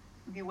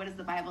 okay, what does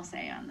the Bible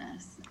say on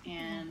this?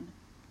 And,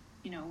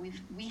 you know,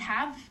 we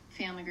have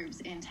family groups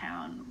in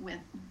town with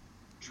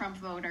Trump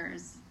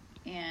voters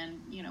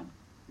and, you know,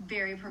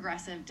 very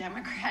progressive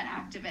Democrat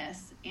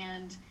activists,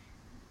 and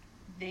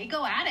they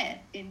go at it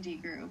in D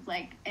group,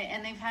 like,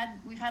 and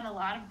we've had a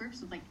lot of groups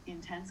with like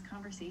intense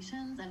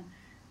conversations,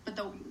 but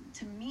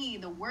to me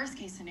the worst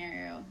case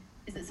scenario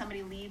is that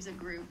somebody leaves a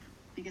group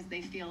because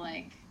they feel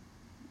like,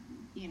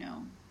 you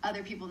know,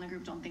 other people in the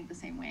group don't think the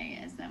same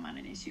way as them on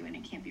an issue, and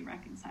it can't be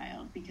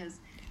reconciled, because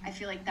I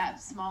feel like that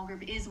small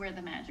group is where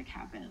the magic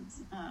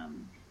happens,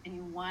 and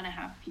you want to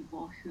have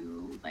people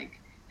who like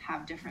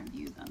have different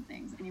views on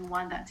things, and you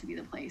want that to be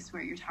the place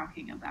where you're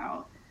talking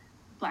about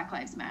Black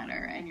Lives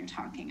Matter, and you're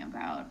talking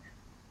about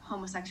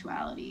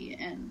homosexuality,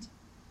 and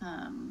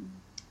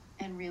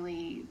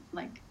really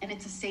like, and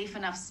it's a safe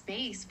enough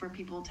space for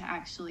people to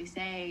actually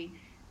say,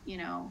 you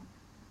know,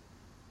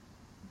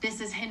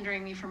 this is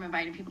hindering me from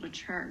inviting people to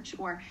church,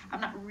 or I'm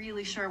not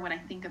really sure what I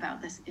think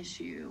about this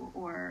issue,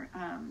 or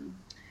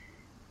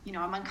you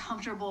know, I'm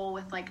uncomfortable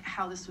with like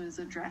how this was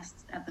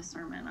addressed at the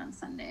sermon on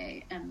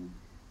Sunday, and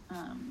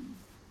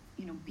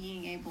you know,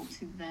 being able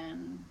to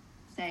then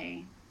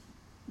say,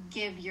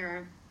 give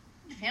your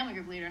family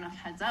group leader enough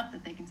heads up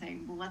that they can say,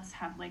 well, let's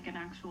have like an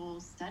actual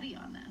study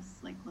on this.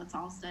 Like, let's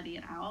all study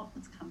it out.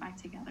 Let's come back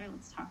together.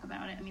 Let's talk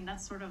about it. I mean,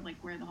 that's sort of like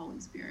where the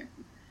Holy Spirit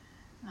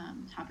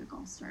topic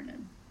all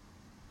started.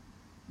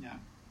 Yeah.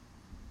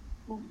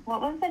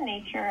 What was the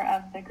nature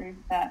of the group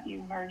that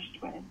you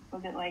merged with?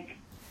 Was it like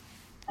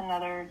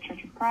another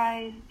Church of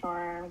Christ,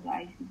 or was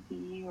it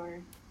ICC, or?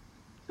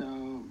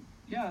 So,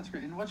 yeah, that's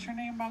great. And what's your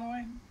name, by the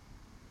way?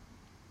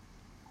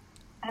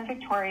 I'm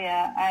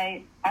Victoria.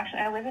 I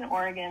live in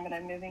Oregon, but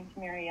I'm moving to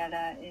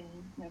Marietta in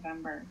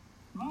November.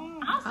 Oh,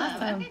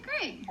 awesome. Okay,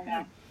 great.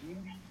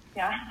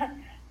 Yeah.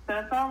 So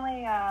it's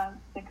only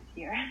 6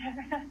 years.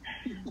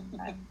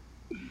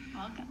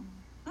 Welcome.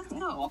 That's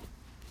cool.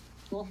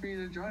 Cool for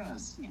you to join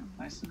us. Yeah.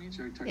 Nice to meet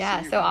you.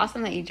 Yeah, so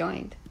awesome that you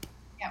joined.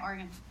 Yeah,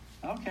 Oregon.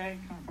 Okay,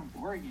 coming from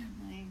Oregon.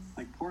 Nice.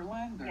 Like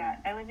Portland? Or? Yeah,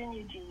 I live in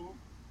Eugene.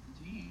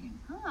 Eugene.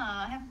 Oh,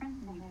 I have friends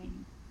in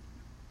Eugene.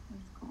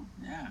 That's cool.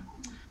 Yeah.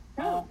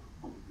 Oh.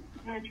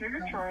 In the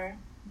church, or?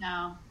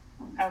 No.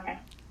 Okay.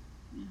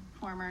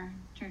 Former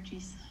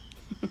churchies.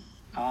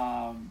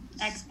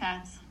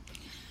 Expats.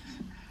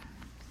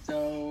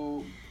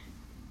 So,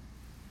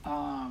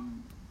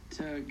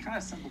 to kind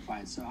of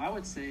simplify it, so I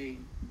would say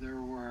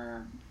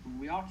when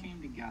we all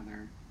came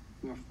together,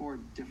 we were 4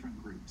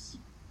 different groups.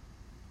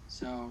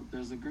 So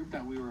there's a group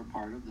that we were a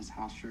part of, this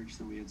house church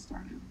that we had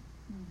started.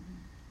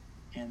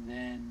 Mm-hmm. And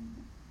then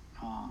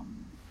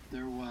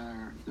there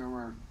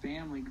were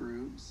family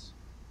groups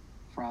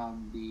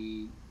from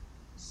the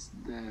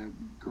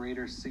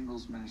greater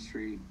singles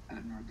ministry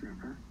at North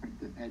River, like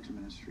the Edge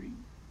ministry.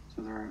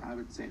 So there are, I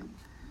would say,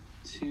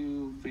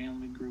 2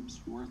 family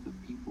groups worth of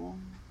people,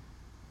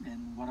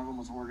 and one of them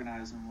was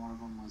organized and one of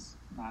them was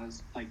not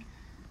as, like,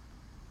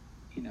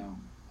 you know,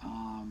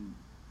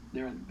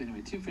 there were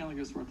anyway 2 family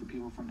groups worth of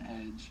people from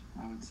Edge,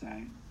 I would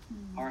say,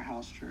 our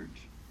house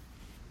church,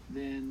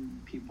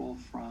 then people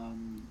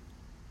from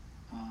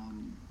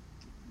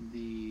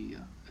a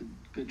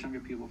good chunk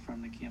of people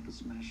from the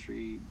campus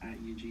ministry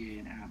at UGA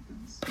in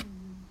Athens,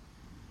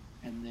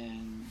 and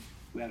then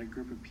we had a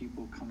group of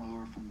people come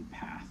over from the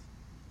Path,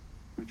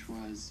 which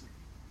was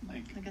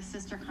like a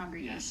sister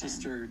congregation. Yeah,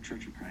 sister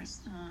Church of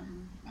Christ.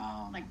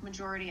 Like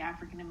majority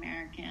African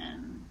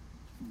American,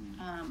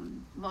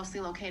 mostly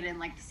located in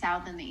like the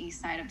south and the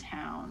east side of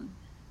town.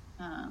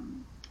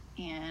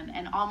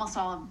 And almost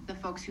all of the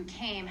folks who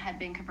came had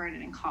been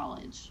converted in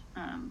college,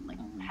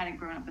 hadn't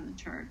grown up in the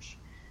church.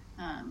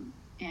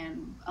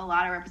 And a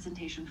lot of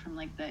representation from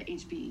like the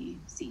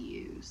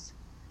HBCUs.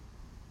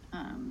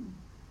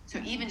 So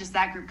even just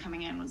that group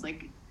coming in was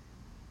like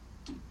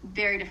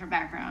very different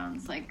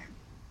backgrounds, like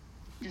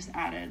just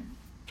added.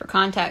 For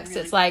context,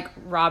 really, it's like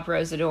Rob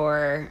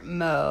Rosador,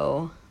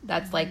 Mo.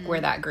 That's like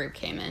where that group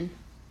came in.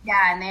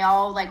 Yeah, and they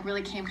all like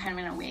really came kind of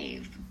in a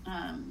wave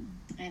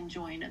and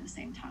joined at the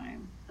same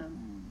time. The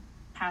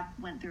path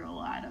went through a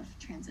lot of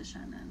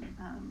transition, and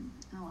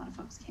a lot of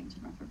folks came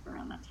to North River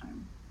around that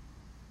time.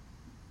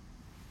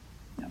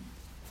 Yeah.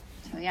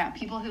 So yeah,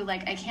 people who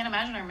like, I can't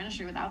imagine our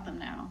ministry without them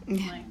now.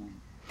 Yeah. Like,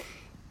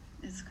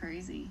 it's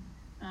crazy.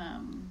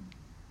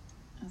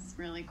 It's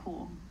really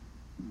cool.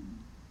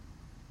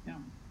 Yeah.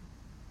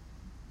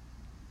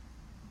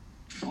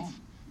 Cool.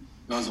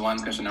 There was one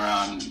question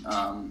around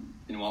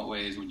in what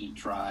ways would you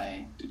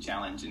try to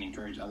challenge and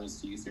encourage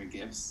others to use their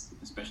gifts,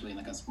 especially in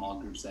like a small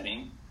group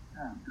setting?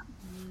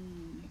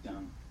 Yeah.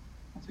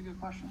 That's a good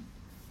question.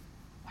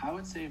 I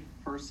would say,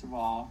 first of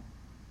all,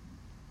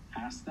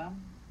 ask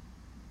them.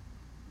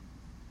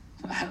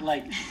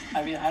 Like,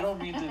 I mean, I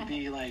don't mean to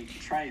be like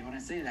trite when I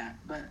say that,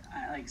 but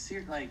I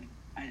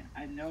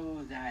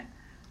know that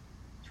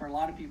for a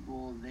lot of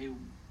people, they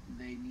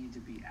need to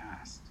be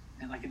asked,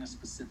 and like in a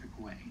specific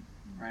way,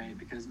 right?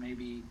 Because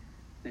maybe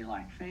they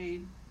lack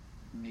faith,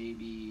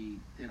 maybe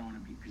they don't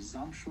want to be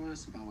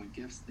presumptuous about what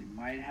gifts they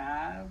might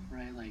have,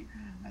 right? Like,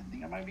 I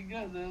think I might be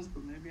good at this,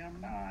 but maybe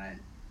I'm not.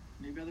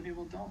 Maybe other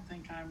people don't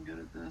think I'm good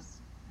at this,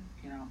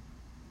 you know?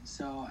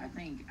 So I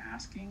think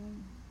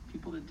asking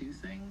people to do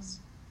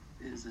things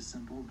is a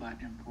simple but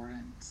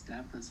important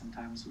step that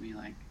sometimes we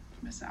like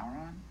miss out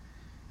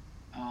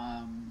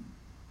on.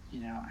 You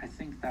know, I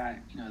think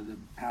that, you know, the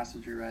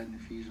passage we read in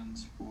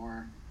Ephesians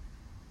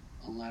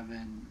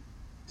 4:11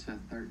 to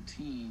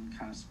 13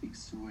 kind of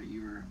speaks to what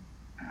you were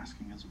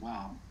asking as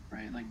well,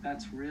 right? Like,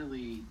 that's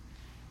really,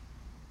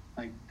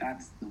 like,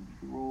 that's the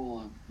role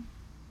of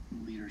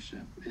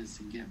leadership, is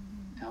to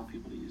help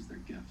people to use their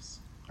gifts,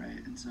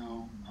 right? And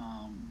so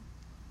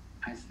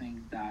I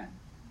think that,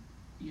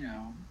 you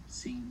know,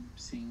 seeing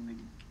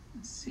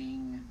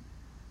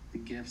the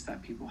gifts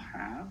that people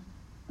have,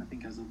 I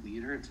think as a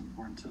leader, it's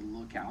important to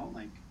look out,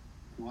 like,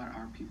 what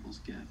are people's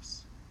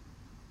gifts?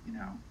 You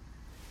know,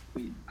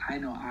 I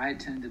know I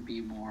tend to be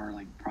more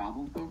like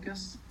problem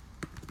focused,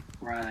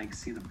 where I like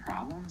see the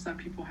problems that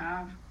people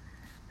have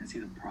and see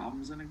the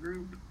problems in a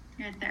group.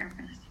 You're a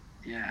therapist.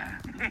 Yeah.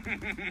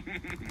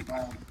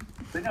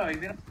 But no,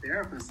 even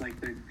therapists, like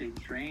they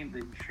train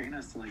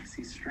us to like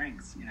see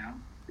strengths, you know,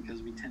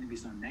 because we tend to be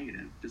so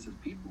negative just as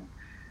people.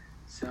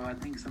 So I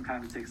think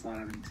sometimes it takes a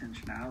lot of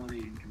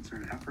intentionality and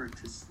concerted effort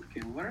to,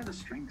 okay, what are the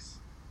strengths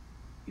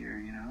here,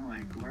 you know,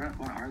 like what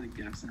are the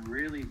gifts, and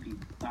really be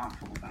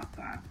thoughtful about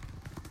that,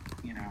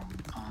 you know,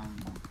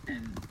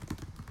 and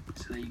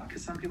so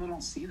because some people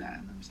don't see that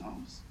in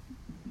themselves,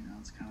 you know,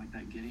 it's kind of like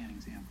that Gideon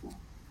example.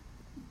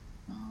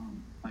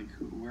 Like,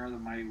 where are the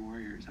mighty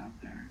warriors out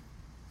there?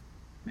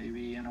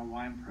 Maybe in a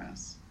wine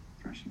press,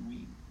 threshing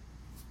wheat.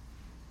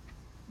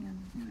 Yeah.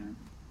 You know.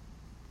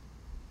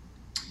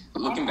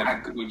 Looking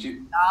back, would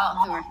you?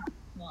 All who are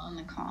on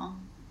the call.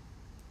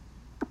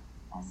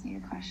 Ask me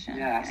your question.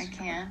 Yeah, I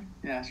can.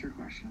 Yeah, ask your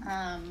question.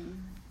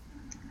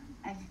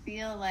 I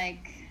feel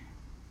like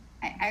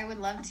I would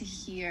love to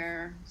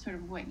hear sort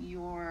of what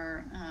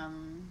your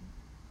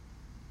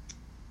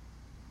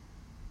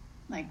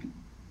like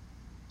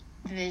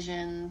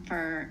vision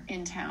for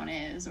Intown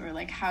is, or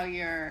like how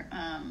your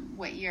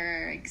what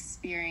your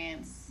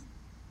experience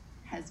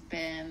has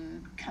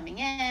been coming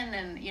in,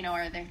 and, you know,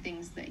 are there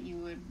things that you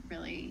would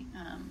really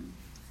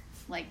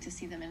like to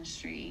see the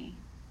ministry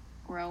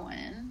grow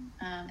in?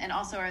 And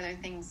also, are there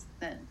things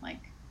that like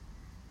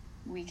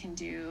we can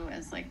do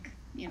as like,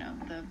 you know,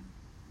 the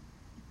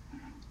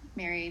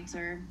marrieds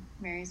or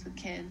marries with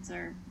kids,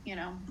 or, you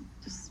know,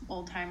 just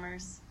old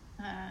timers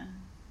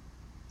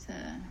to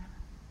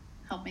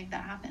help make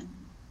that happen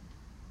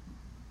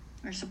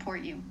or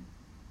support you?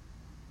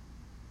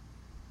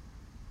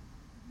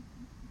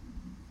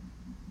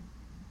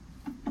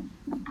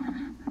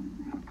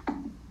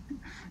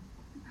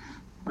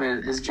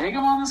 Wait, is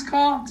Jacob on this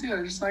call? Dude,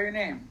 I just saw your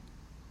name.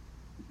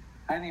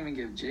 I didn't even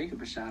give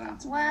Jacob a shout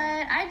out. What?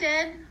 I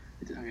did.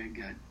 Okay,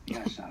 good. You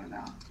got shouted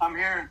out. I'm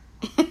here.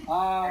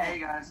 Oh, Hey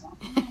guys. Oh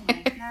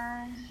my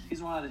gosh.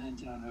 he's one of the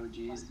Intown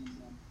OGs.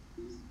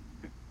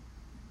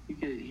 He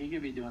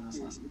could be doing this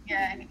lesson.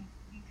 Yeah,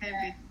 he could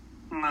be.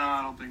 No,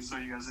 I don't think so.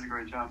 You guys did a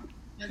great job.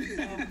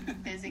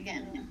 Busy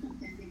again.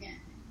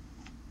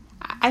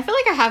 I feel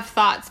like I have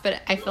thoughts,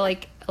 but I feel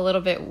like a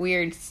little bit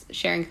weird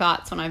sharing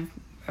thoughts when I'm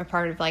a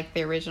part of like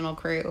the original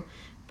crew.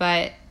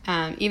 But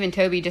even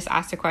Toby just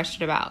asked a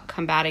question about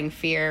combating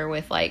fear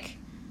with like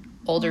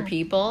older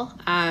people.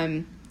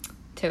 Toby,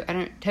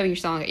 you're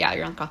still on. Yeah,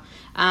 you're on the call.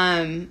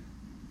 And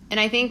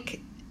I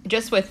think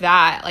just with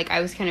that, like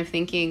I was kind of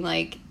thinking,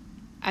 like,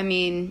 I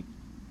mean,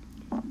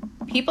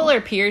 people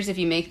are peers if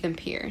you make them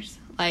peers.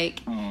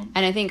 Like, and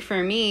I think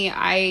for me,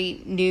 I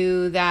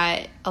knew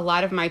that a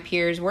lot of my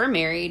peers were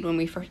married when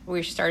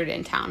we started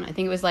Intown. I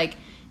think it was like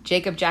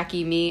Jacob,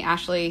 Jackie, me,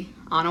 Ashley,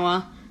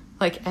 Ottawa.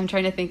 Like, I'm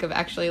trying to think of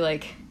actually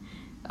like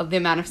of the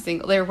amount of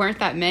single. There weren't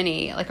that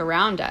many like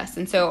around us,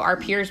 and so our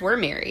peers were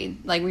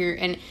married. Like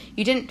and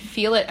you didn't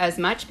feel it as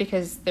much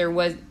because there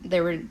were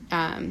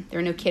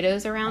no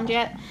kiddos around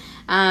yet.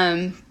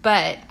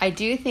 But I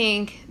do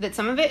think that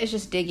some of it is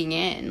just digging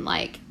in,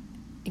 like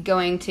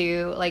going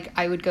to, like,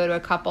 I would go to a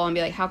couple and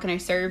be like, how can I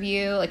serve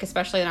you? Like,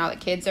 especially now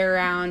that kids are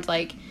around,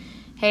 like,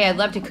 hey, I'd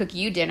love to cook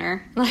you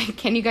dinner. Like,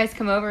 can you guys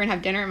come over and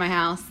have dinner at my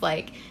house?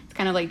 Like, it's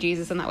kind of like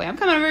Jesus in that way. I'm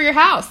coming over to your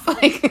house.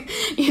 Like,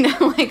 you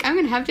know, like, I'm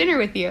going to have dinner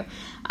with you.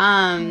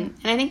 And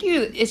I think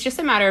it's just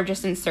a matter of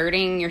just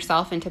inserting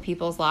yourself into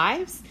people's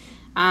lives,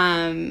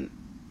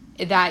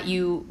 that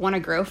you want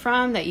to grow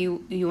from, that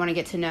you want to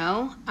get to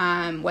know,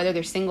 whether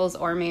they're singles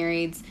or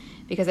marrieds,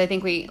 because I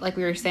think we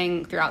were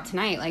saying throughout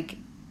tonight, like,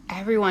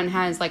 everyone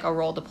has like a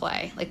role to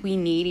play. Like, we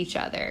need each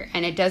other,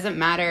 and it doesn't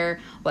matter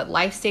what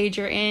life stage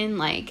you're in.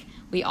 Like,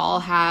 we all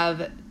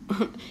have,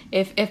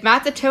 if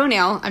Matt's a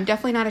toenail, I'm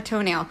definitely not a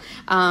toenail.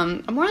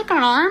 I'm more like an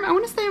arm. I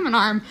want to say I'm an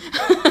arm.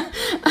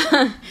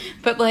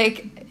 But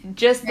like,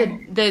 just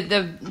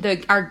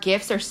our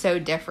gifts are so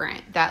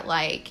different that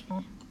like,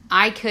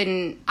 I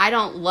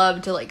don't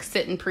love to like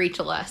sit and preach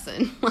a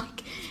lesson,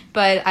 like,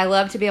 but I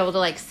love to be able to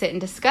like sit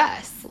and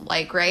discuss,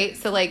 like, right?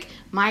 So like,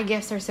 my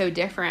gifts are so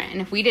different.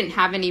 And if we didn't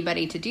have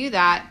anybody to do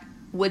that,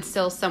 would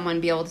still someone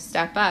be able to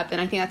step up?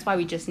 And I think that's why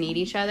we just need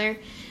each other.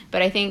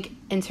 But I think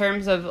in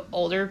terms of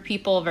older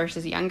people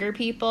versus younger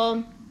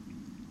people,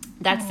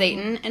 that's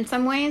Satan in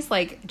some ways,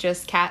 like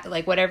just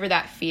like whatever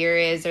that fear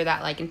is or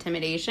that like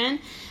intimidation,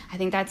 I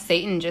think that's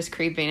Satan just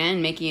creeping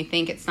in, making you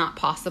think it's not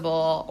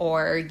possible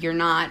or you're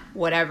not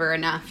whatever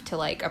enough to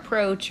like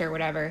approach or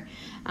whatever.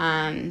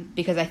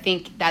 Because I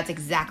think that's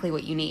exactly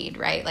what you need,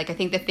 right? Like, I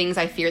think the things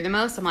I fear the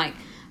most, I'm like,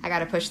 I got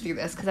to push through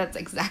this because that's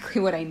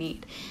exactly what I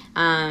need.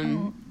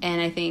 And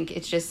I think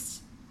it's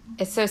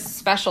so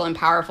special and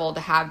powerful to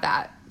have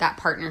that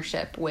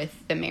partnership with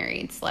the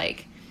marrieds,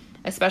 like,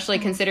 especially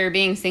consider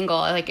being single.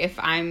 Like, if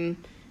I'm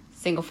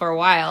single for a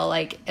while,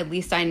 like, at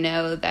least I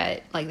know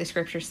that, like the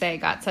scriptures say,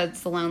 God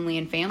sets the lonely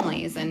in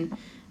families, and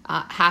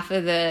half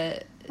of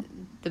the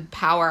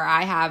power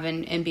I have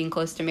in being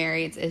close to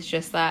marrieds is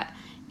just that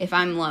if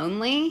I'm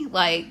lonely,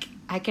 like,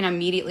 I can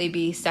immediately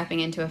be stepping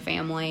into a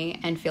family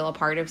and feel a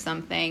part of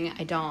something.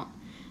 I'm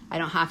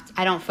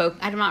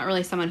not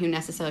really someone who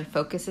necessarily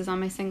focuses on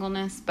my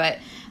singleness, but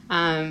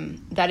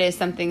that is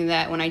something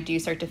that when I do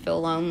start to feel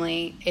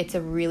lonely, it's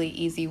a really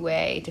easy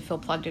way to feel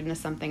plugged into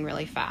something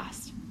really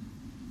fast.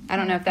 I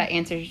don't know if that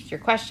answers your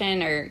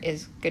question or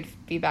is good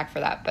feedback for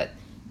that, but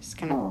just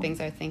kind of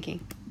things I was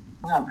thinking.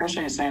 No, I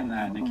appreciate you saying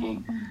that,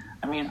 Nikki.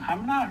 I mean,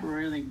 I'm not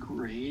really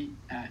great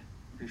at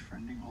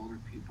befriending older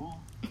people.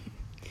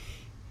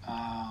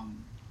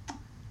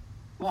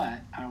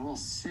 But I will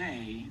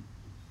say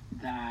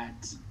that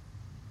it's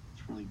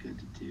really good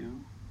to do.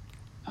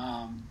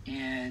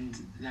 And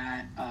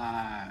that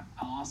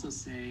I'll also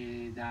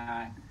say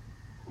that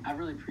I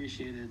really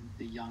appreciated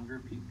the younger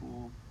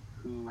people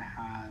who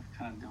have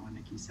kind of done what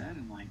Nikki said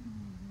and like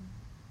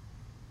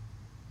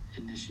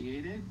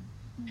initiated.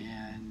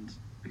 And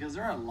because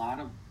there are a lot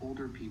of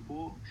older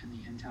people in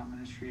the Intown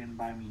ministry, and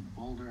by I mean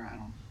older,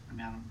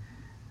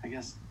 I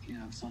guess, you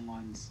know, if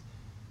someone's,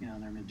 you know,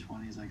 in their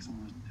mid-20s, like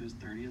someone who's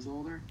 30 is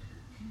older,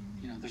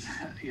 you know, there's,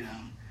 you know,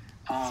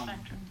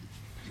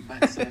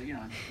 but so, you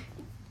know,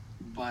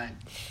 but,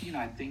 you know,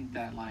 I think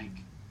that, like,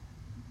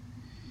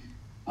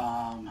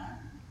 I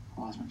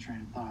lost my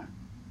train of thought.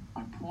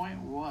 My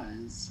point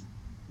was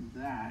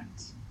that,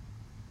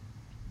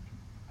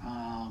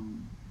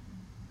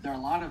 there are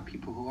a lot of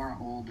people who are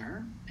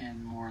older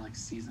and more like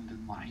seasoned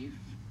in life,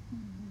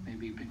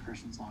 maybe been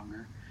Christians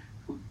longer,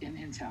 who in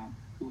Intown,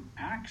 who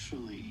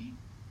actually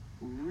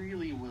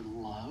really would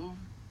love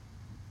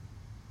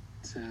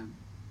to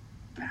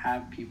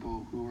have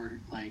people who are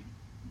like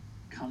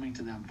coming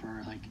to them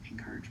for like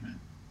encouragement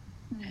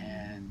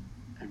and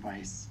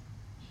advice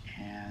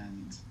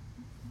and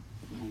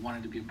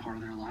wanted to be a part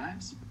of their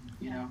lives,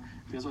 you know,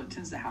 because what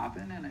tends to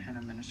happen in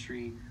a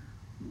ministry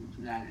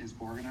that is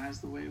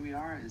organized the way we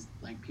are is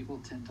like people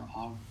tend to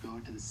all go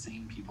to the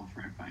same people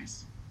for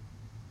advice.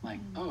 Like,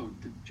 oh,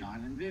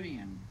 John and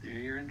Vivian,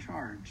 they're in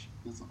charge.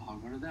 Let's all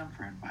go to them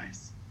for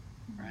advice,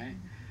 right?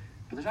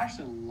 But there's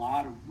actually a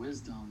lot of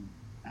wisdom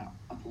at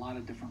a lot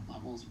of different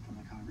levels within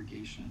the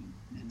congregation.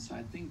 And so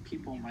I think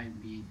people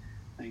might be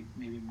like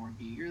maybe more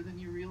eager than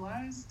you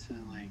realize to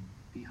like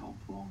be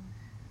helpful.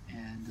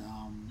 And,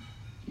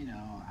 you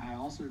know, I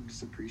also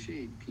just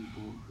appreciate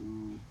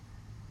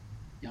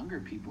younger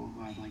people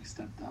who have like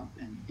stepped up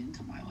and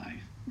into my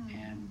life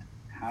and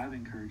have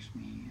encouraged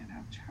me and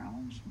have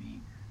challenged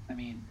me. I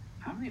mean,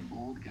 I'm the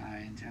old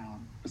guy in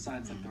town,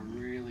 besides like the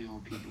really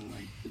old people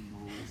like the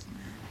Knowles and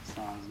the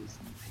Sazes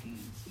and the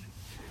Paynes. Like,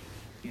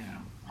 you know,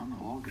 I'm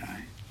the old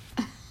guy.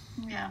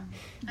 Yeah.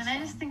 And I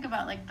just think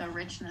about like the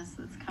richness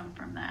that's come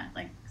from that.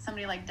 Like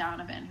somebody like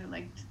Donovan who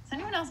like, does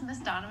anyone else miss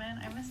Donovan?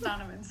 I miss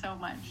Donovan so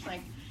much.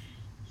 Like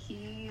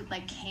he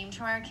like came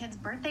to our kids'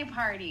 birthday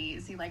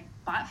parties. He like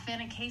bought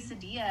Finn a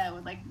quesadilla,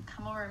 would like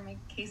come over and make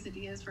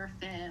quesadillas for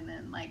Finn,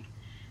 and like,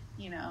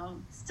 you know,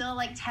 still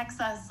like texts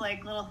us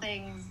like little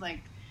things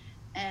like,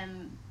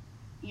 and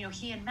you know,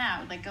 he and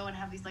Matt would like go and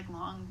have these like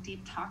long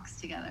deep talks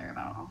together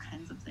about all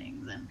kinds of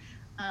things. And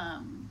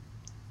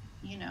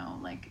you know,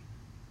 like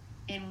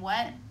in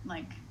what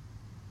like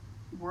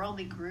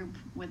worldly group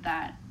would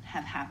that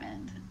have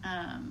happened,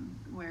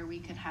 where we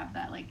could have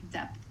that like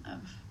depth of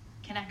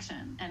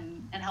connection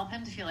and help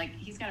him to feel like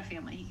he's got a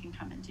family he can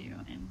come into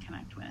and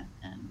connect with,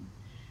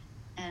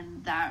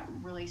 and that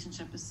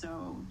relationship is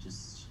so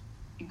just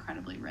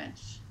incredibly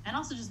rich and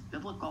also just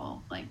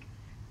biblical, like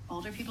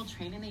older people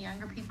training the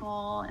younger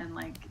people, and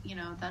like, you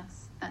know,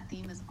 that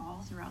theme is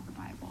all throughout the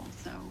Bible.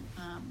 So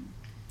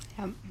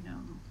you know,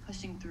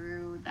 pushing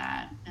through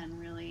that and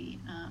really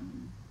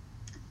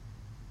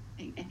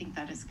I think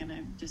that is going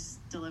to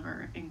just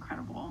deliver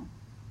incredible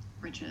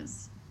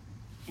riches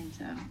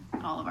into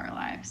all of our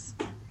lives.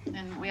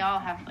 And we all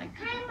have like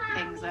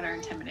things that are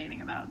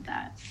intimidating about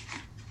that.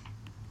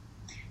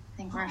 I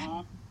think we're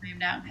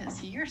named out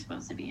because you're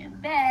supposed to be in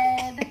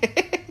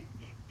bed.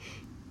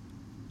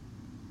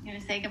 You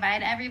gonna say goodbye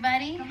to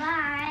everybody?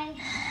 Goodbye.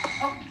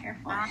 Oh,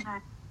 careful.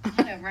 Bye.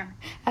 Get over.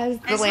 As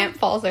the lamp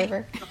falls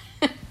over.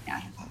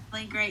 Yeah.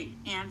 Really great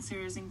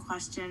answers and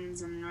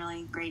questions, and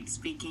really great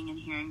speaking and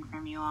hearing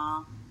from you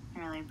all. I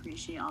really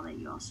appreciate all that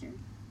you all shared.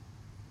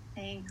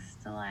 Thanks,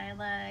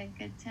 Delilah.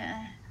 Good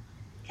to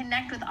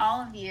connect with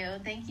all of you.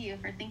 Thank you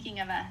for thinking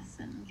of us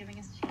and giving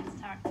us a chance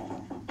to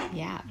talk.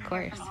 Yeah, of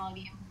course. From all of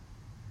you.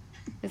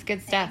 It's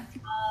good stuff.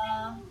 Thanks,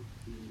 all.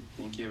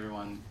 Thank you,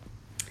 everyone.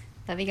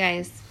 Love you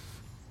guys.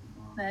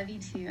 Love you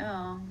too.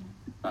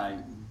 Bye.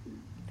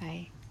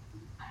 Bye.